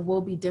sometimes that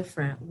we'll be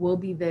different. We'll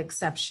be the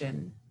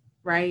exception,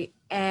 right?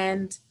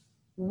 And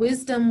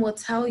wisdom will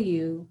tell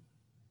you,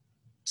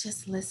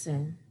 just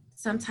listen.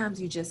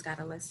 Sometimes you just got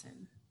to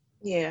listen.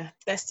 Yeah,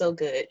 that's so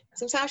good.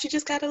 Sometimes you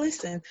just got to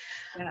listen.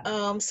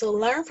 Yeah. So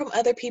learn from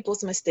other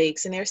people's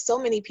mistakes. And there's so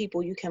many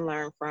people you can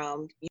learn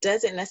from. It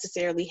doesn't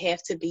necessarily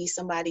have to be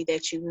somebody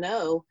that you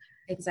know.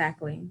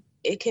 Exactly.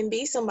 It can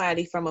be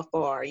somebody from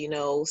afar,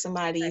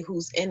 somebody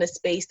who's in a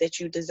space that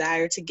you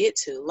desire to get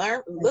to.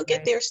 Look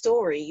at their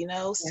story,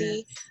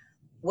 see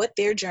what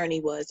their journey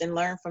was and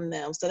learn from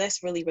them. So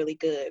that's really, really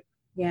good.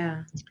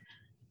 Yeah.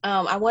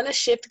 I want to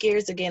shift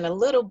gears again a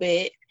little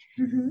bit.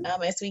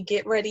 As we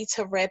get ready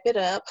to wrap it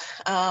up.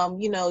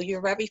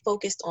 You're very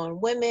focused on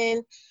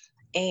women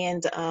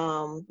and,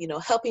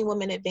 helping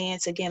women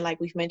advance, again, like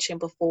we've mentioned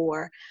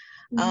before.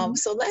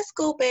 So let's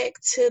go back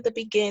to the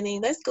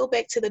beginning. Let's go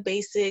back to the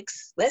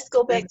basics. Let's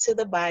go back to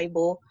the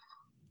Bible.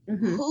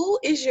 Who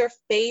is your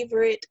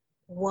favorite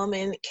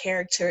woman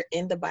character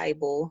in the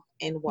Bible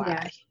and why?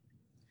 Yeah.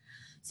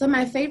 So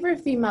my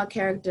favorite female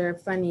character,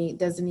 funny,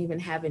 doesn't even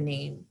have a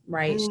name,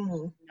 right? She's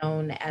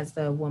known as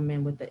the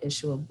woman with the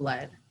issue of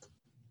blood.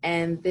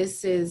 And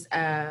this is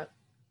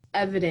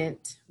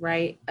evident,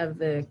 right, of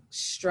the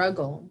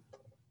struggle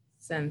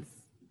since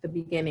the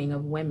beginning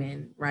of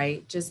women,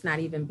 right? Just not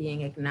even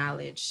being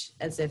acknowledged,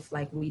 as if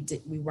like we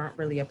weren't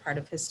really a part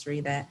of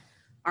history, that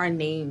our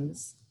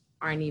names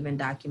aren't even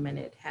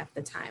documented half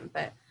the time.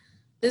 But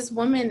this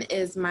woman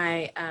is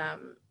my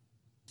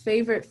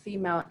favorite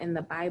female in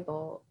the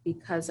Bible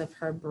because of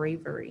her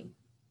bravery.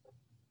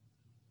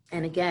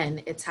 And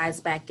again, it ties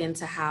back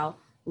into how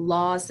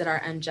laws that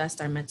are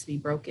unjust are meant to be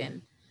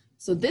broken.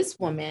 So this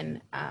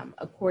woman,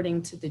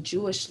 according to the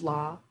Jewish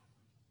law,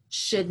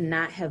 should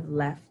not have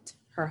left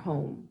her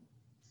home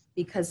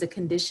because the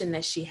condition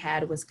that she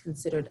had was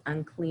considered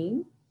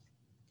unclean,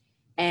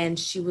 and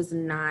she was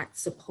not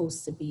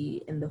supposed to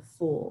be in the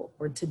full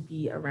or to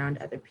be around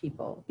other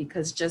people,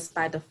 because just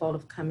by default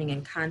of coming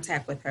in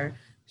contact with her,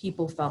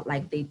 people felt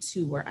like they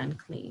too were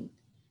unclean.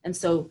 And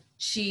so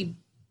she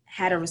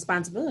had a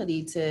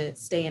responsibility to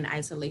stay in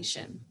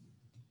isolation.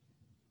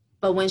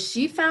 But when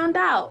she found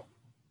out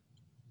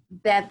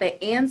that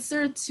the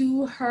answer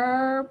to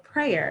her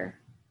prayer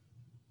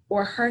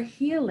or her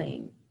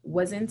healing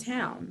was in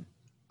town,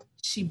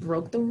 she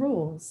broke the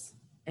rules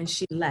and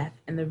she left.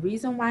 And the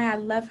reason why I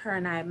love her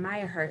and I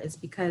admire her is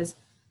because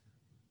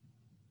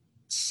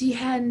she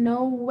had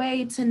no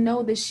way to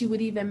know that she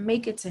would even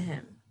make it to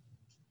him.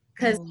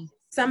 Because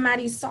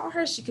somebody saw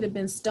her, she could have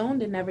been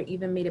stoned and never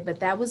even made it. But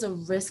that was a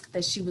risk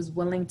that she was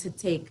willing to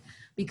take,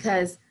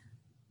 because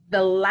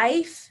the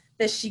life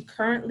that she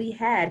currently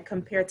had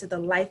compared to the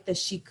life that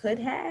she could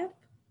have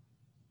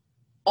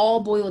all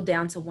boiled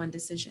down to one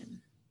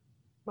decision.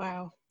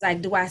 Wow.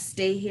 Like, do I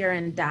stay here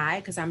and die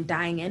because I'm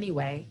dying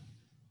anyway?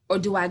 Or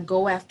do I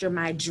go after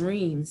my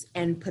dreams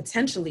and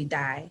potentially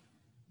die,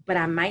 but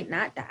I might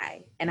not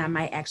die and I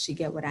might actually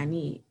get what I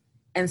need?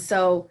 And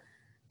so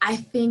I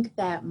think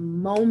that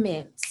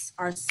moments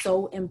are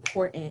so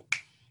important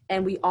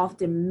and we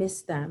often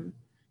miss them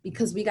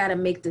because we got to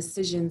make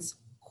decisions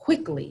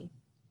quickly.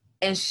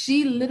 And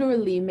she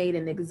literally made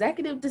an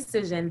executive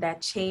decision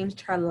that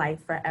changed her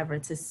life forever,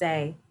 to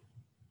say,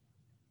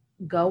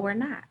 go or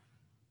not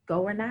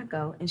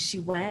go. And she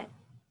went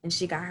and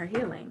she got her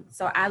healing.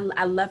 So I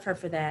love her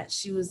for that.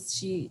 She's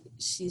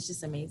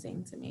just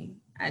amazing to me.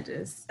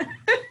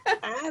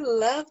 I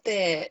love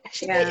that.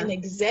 She made an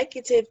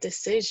executive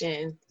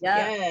decision.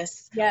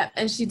 Yes. Yeah.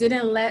 And she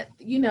didn't let,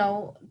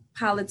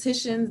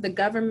 politicians, the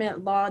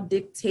government law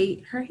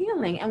dictate her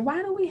healing. And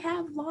why do we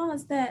have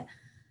laws that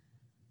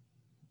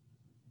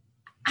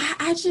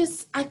I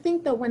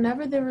think that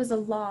whenever there is a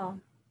law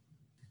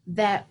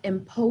that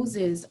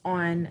imposes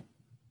on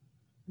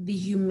the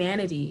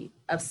humanity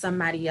of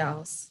somebody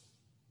else,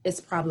 it's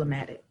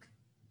problematic.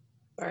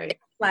 Right.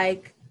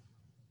 Like,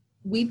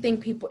 we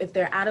think people, if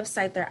they're out of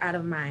sight, they're out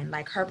of mind.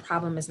 Like, her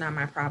problem is not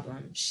my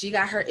problem. She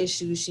got her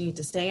issues. She needs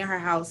to stay in her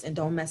house and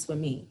don't mess with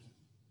me.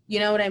 You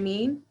know what I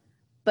mean?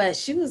 But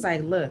she was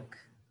like, look,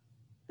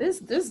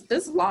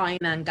 this law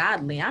ain't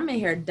ungodly. I'm in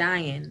here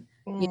dying.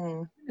 I'm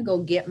gonna go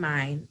get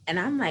mine. And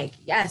I'm like,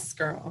 yes,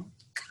 girl.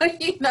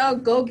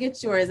 Go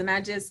get yours. And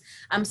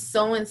I'm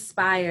so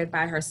inspired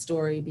by her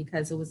story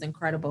because it was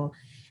incredible.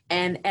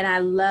 And I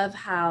love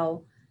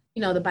how,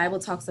 the Bible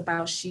talks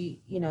about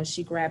she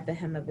grabbed the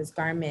hem of his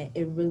garment.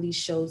 It really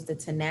shows the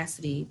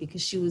tenacity,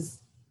 because she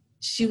was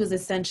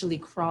essentially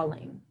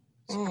crawling.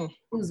 She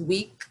was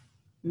weak,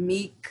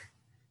 meek,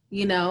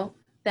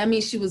 that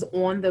means she was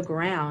on the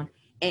ground.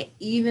 And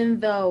even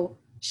though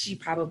she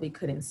probably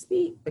couldn't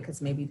speak because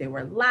maybe they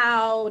were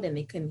loud and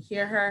they couldn't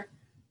hear her,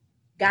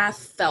 God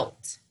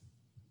felt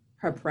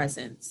her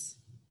presence.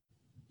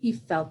 He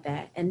felt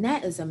that. And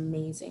that is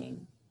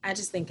amazing. I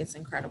just think it's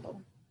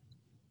incredible.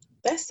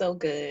 That's so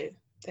good.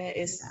 That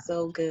is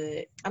so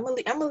good. I'm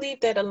gonna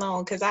leave that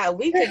alone because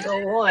we could go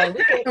on.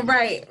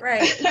 Right.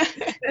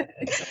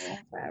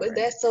 But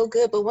that's so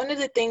good. But one of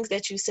the things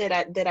that you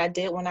said that I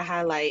did want to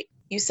highlight,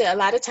 you said a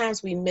lot of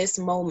times we miss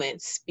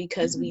moments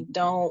because we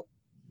don't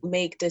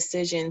make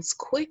decisions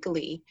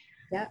quickly.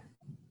 Yeah.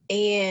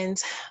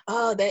 And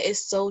that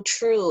is so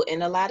true.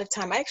 And a lot of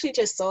time, I actually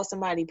just saw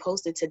somebody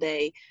posted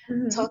today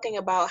talking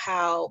about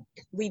how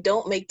we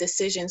don't make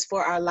decisions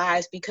for our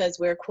lives because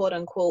we're quote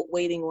unquote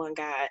waiting on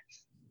God.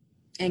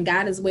 And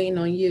God is waiting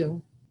on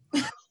you.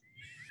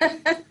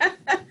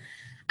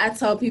 I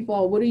tell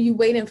people, what are you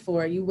waiting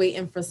for? Are you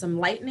waiting for some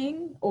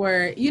lightning?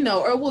 Or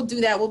we'll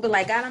do that. We'll be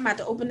like, God, I'm about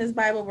to open this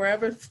Bible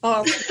wherever it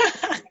falls.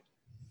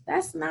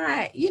 That's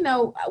not,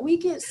 we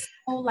get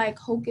so like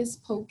hocus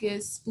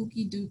pocus,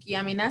 spooky dooky.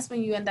 I mean, that's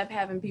when you end up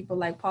having people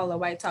like Paula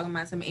White talking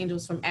about some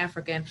angels from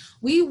Africa. And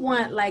we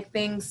want like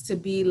things to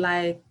be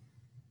like,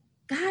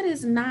 God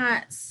is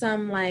not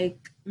some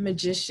like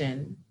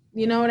magician.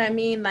 You know what I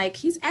mean? Like,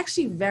 he's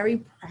actually very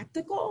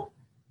practical.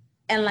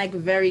 and like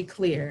very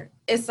clear.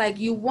 It's like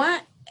you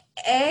want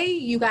A,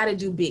 you got to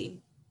do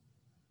B,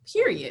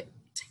 period.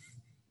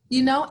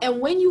 You know, and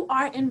when you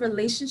are in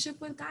relationship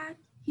with God,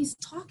 he's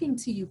talking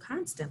to you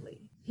constantly.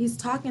 He's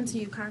talking to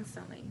you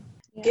constantly.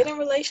 Yeah. Get in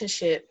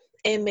relationship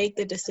and make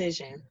the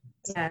decision.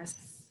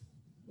 Yes.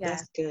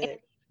 That's good.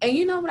 And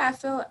you know what I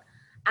feel?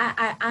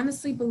 I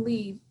honestly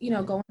believe, you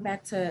know, going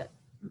back to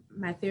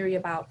my theory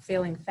about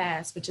failing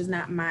fast, which is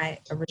not my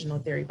original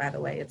theory, by the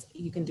way. It's,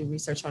 you can do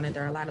research on it.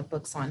 There are a lot of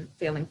books on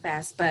failing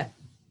fast, but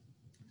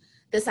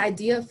this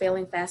idea of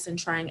failing fast and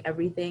trying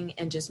everything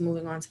and just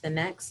moving on to the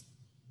next,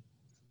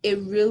 it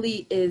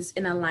really is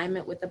in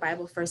alignment with the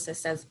Bible verse that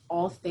says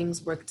all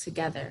things work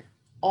together.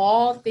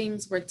 All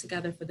things work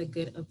together for the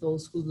good of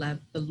those who love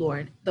the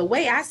Lord. The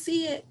way I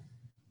see it,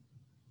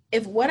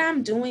 if what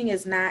I'm doing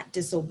is not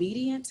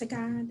disobedient to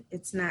God,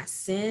 it's not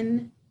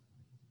sin.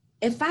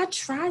 If I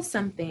try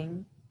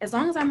something, as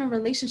long as I'm in a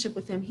relationship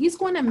with him, he's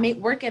going to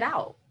work it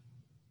out.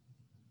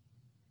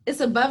 It's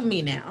above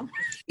me now.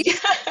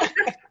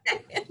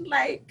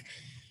 Like,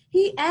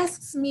 he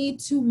asks me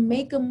to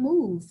make a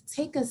move,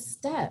 take a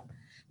step.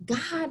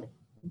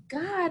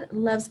 God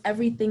loves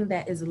everything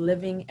that is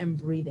living and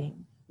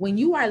breathing. When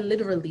you are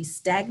literally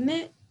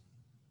stagnant,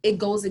 it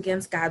goes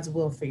against God's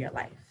will for your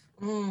life.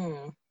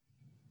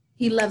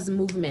 He loves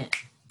movement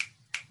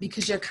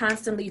because you're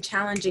constantly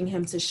challenging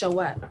him to show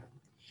up.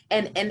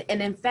 And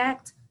in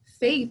fact,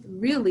 faith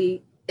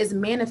really is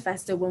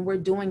manifested when we're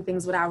doing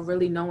things without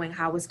really knowing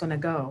how it's going to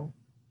go,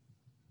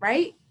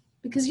 right?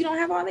 Because you don't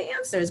have all the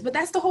answers, but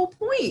that's the whole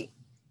point.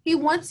 He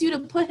wants you to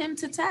put him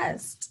to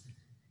test.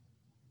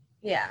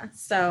 Yeah,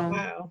 so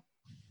wow.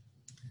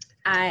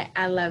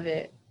 I love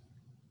it.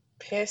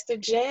 Pastor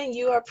Jen,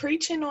 you are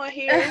preaching on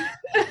here.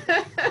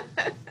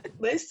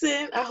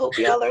 Listen, I hope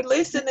y'all are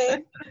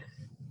listening.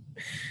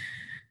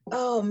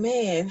 Oh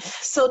man.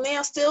 So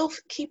now still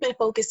keeping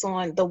focus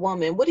on the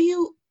woman.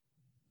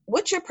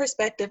 What's your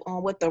perspective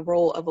on what the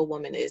role of a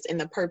woman is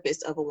and the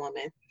purpose of a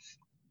woman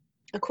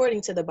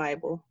according to the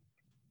Bible?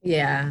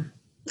 Yeah.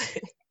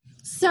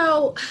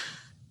 So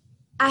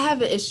I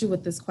have an issue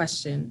with this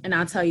question, and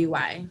I'll tell you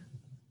why.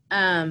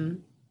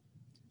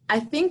 I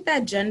think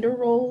that gender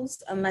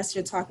roles, unless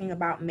you're talking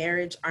about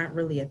marriage, aren't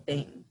really a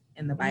thing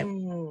in the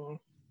Bible.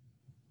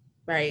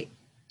 Right?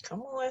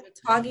 Come on.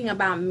 Talking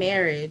about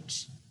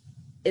marriage,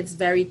 it's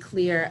very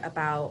clear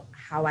about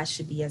how I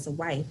should be as a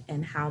wife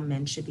and how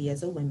men should be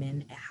as a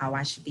woman, and how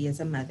I should be as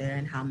a mother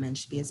and how men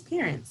should be as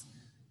parents.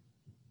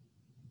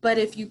 But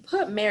if you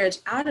put marriage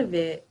out of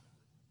it,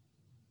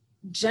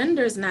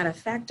 gender is not a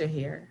factor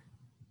here.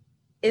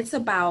 It's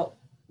about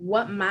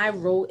what my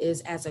role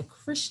is as a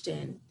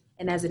Christian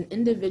and as an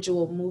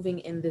individual moving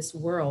in this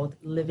world,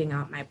 living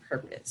out my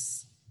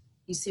purpose.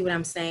 You see what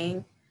I'm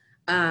saying?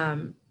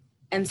 And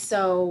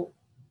so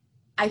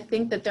I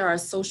think that there are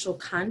social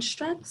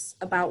constructs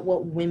about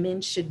what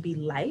women should be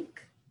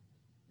like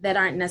that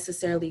aren't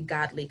necessarily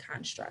godly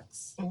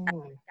constructs.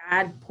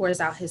 God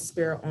pours out his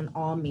spirit on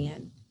all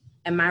men.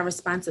 And my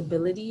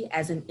responsibility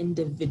as an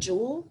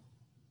individual,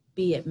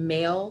 be it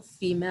male,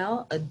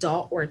 female,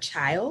 adult, or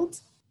child,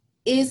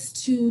 is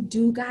to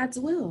do God's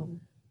will.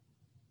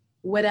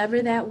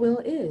 Whatever that will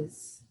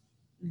is,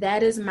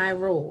 that is my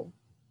role,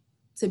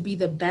 to be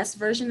the best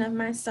version of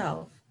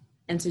myself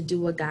and to do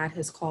what God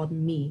has called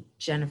me,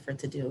 Jennifer,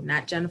 to do.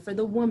 Not Jennifer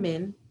the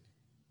woman,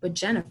 but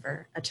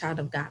Jennifer, a child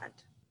of God.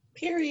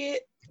 Period.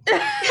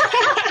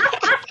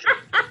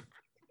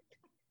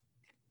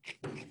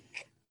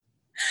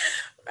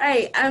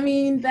 Right. I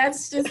mean,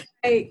 that's just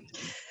like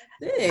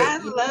it. I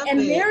love and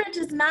it. Marriage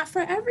is not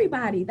for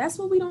everybody. That's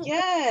what we don't.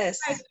 Yes.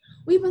 Like,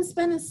 we've been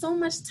spending so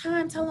much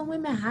time telling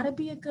women how to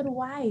be a good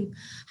wife,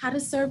 how to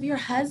serve your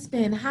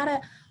husband,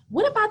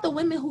 what about the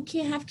women who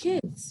can't have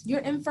kids? You're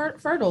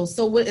infertile.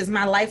 So what, is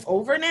my life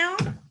over now?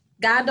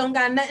 God don't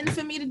got nothing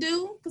for me to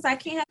do because I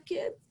can't have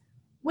kids?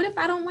 What if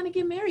I don't want to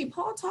get married?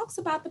 Paul talks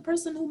about the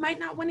person who might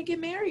not want to get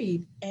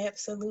married.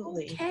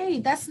 Absolutely. Okay,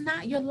 that's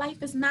not, your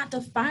life is not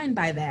defined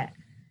by that.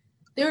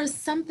 There is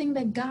something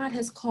that God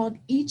has called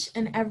each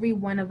and every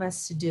one of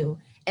us to do.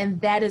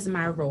 And that is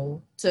my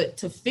role,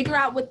 to figure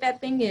out what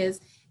that thing is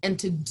and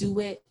to do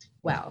it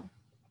well.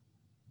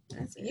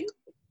 That's it.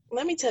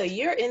 Let me tell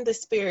you, you're in the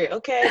spirit,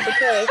 okay?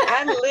 Because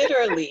I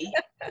literally,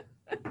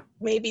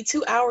 maybe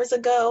 2 hours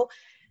ago,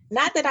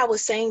 not that I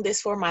was saying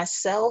this for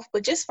myself,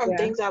 but just from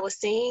things I was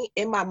seeing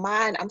in my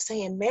mind, I'm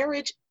saying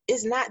marriage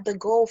is not the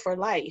goal for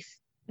life.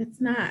 It's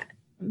not.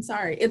 I'm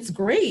sorry. It's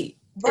great.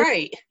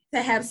 Right.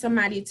 To have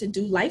somebody to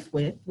do life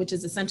with, which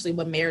is essentially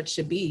what marriage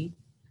should be.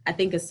 I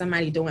think it's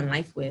somebody doing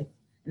life with,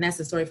 and that's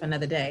a story for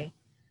another day.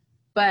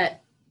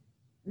 But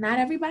not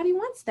everybody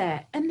wants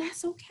that, and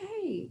that's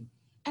okay.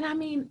 And I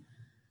mean,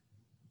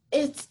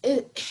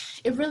 it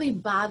really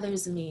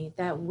bothers me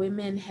that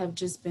women have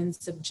just been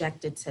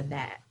subjected to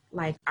that,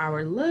 like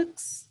our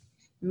looks,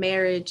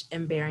 marriage,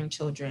 and bearing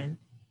children.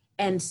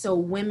 And so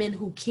women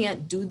who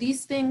can't do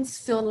these things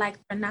feel like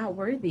they're not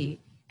worthy,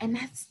 and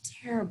that's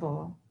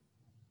terrible.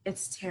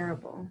 It's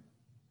terrible.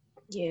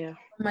 Yeah.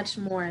 Much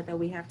more that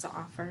we have to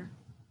offer.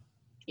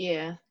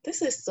 Yeah,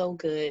 this is so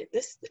good.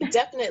 This is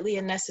definitely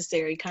a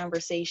necessary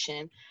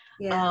conversation.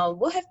 Yeah.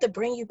 We'll have to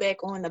bring you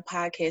back on the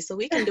podcast so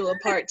we can do a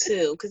part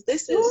two, because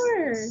this is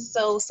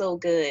Sure. so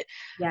good.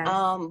 Yes.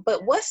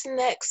 But what's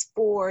next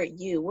for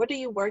you? What are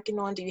you working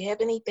on? Do you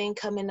have anything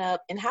coming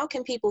up? And how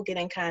can people get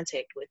in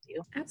contact with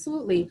you?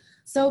 Absolutely.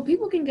 So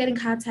people can get in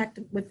contact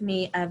with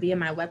me via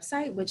my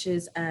website, which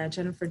is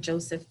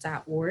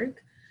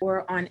jenniferjoseph.org,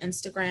 or on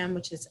Instagram,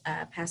 which is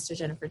Pastor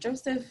Jennifer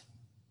Joseph.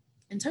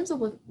 In terms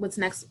of what's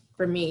next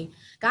for me,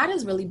 God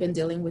has really been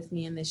dealing with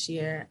me in this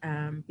year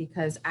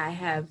because I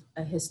have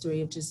a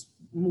history of just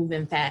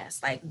moving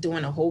fast, like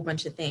doing a whole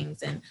bunch of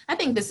things. And I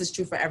think this is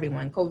true for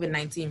everyone.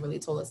 COVID-19 really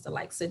told us to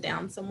like sit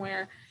down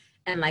somewhere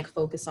and like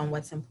focus on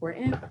what's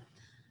important.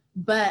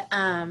 But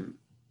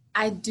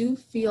I do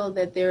feel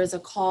that there is a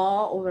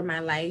call over my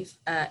life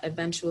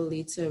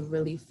eventually to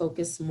really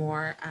focus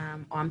more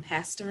on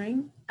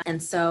pastoring.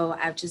 And so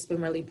I've just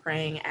been really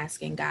praying,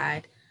 asking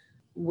God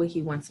what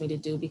he wants me to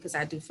do, because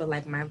I do feel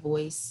like my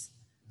voice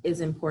is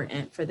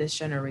important for this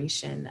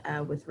generation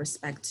with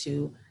respect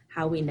to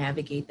how we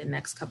navigate the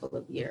next couple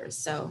of years.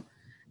 So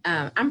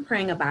I'm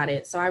praying about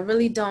it. So I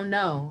really don't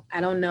know.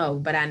 I don't know,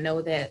 but I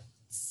know that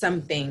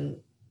something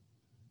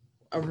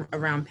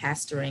around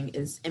pastoring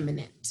is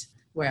imminent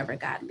wherever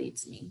God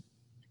leads me.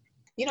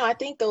 You know, I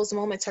think those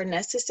moments are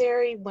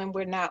necessary when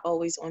we're not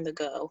always on the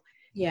go.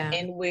 Yeah.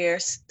 And we're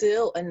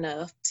still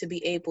enough to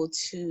be able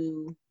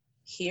to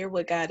hear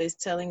what God is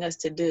telling us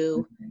to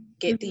do,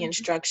 get the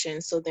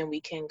instructions, so then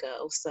we can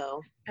go.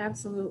 So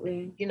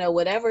absolutely, you know,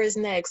 whatever is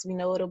next, we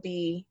know it'll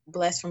be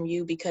blessed from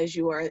you because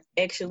you are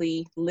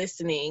actually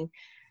listening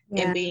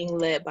and being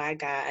led by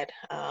God.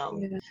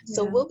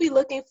 So we'll be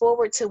looking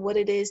forward to what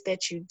it is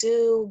that you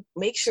do.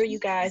 Make sure you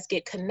guys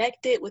get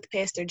connected with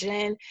Pastor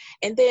Jen.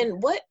 And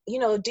then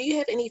do you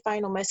have any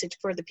final message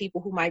for the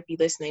people who might be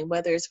listening,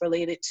 whether it's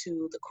related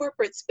to the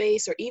corporate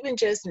space or even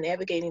just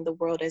navigating the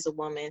world as a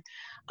woman?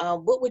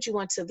 What would you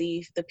want to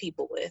leave the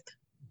people with?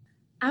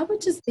 I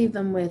would just leave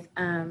them with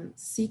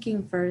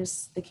seeking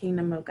first the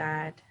kingdom of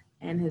God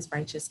and his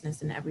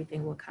righteousness, and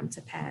everything will come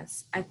to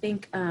pass. I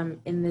think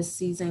in this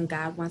season,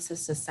 God wants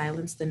us to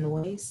silence the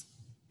noise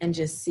and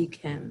just seek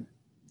him.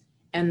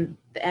 And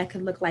that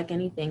could look like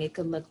anything. It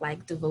could look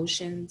like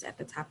devotions at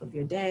the top of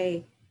your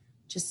day,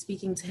 just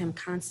speaking to him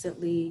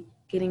constantly,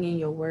 getting in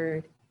your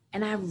word.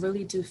 And I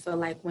really do feel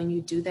like when you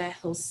do that,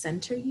 he'll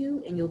center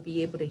you and you'll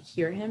be able to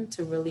hear him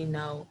to really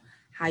know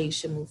how you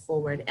should move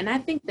forward. And I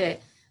think that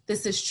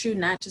this is true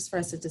not just for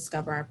us to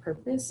discover our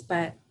purpose,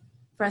 but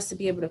for us to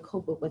be able to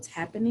cope with what's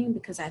happening,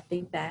 because I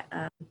think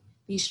that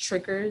these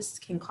triggers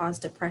can cause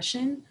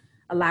depression.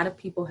 A lot of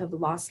people have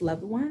lost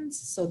loved ones,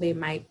 so they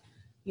might,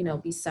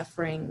 be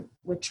suffering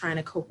with trying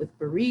to cope with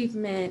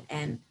bereavement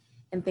and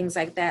things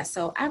like that.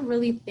 So I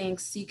really think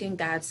seeking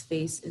God's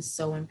face is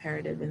so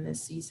imperative in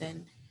this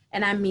season.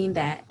 And I mean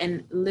that.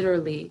 And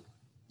literally,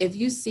 if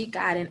you seek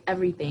God in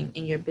everything,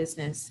 in your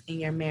business, in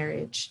your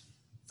marriage,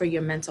 for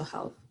your mental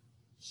health,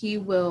 he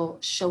will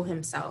show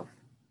himself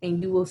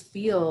and you will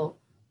feel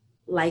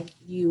like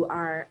you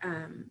are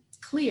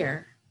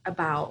clear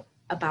about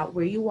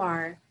where you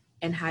are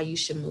and how you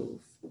should move.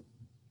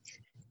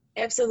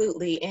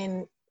 Absolutely.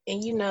 And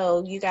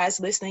you guys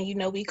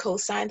listening, we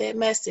co-signed that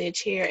message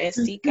here at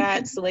Seek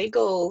God, Slay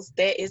Goals.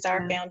 That is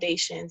our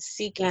foundation,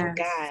 seeking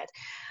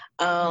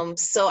God.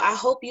 So I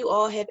hope you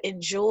all have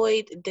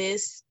enjoyed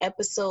this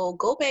episode.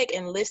 Go back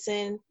and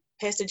listen.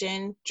 Pastor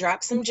Jen,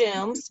 drop some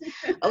gems.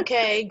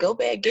 Okay, go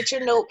back, get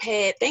your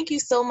notepad. Thank you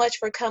so much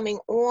for coming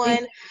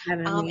on.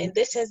 And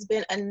this has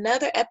been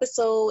another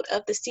episode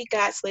of the Seek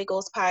God Slay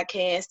Goals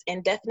podcast.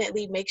 And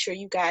definitely make sure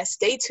you guys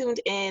stay tuned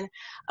in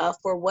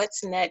for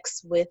what's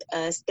next with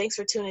us. Thanks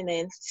for tuning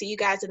in. See you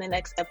guys in the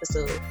next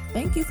episode.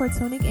 Thank you for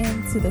tuning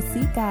in to the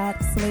Seek God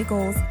Slay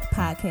Goals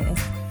podcast.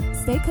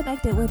 Stay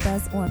connected with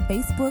us on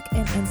Facebook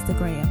and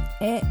Instagram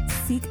at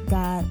Seek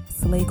God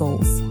Slay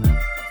Goals.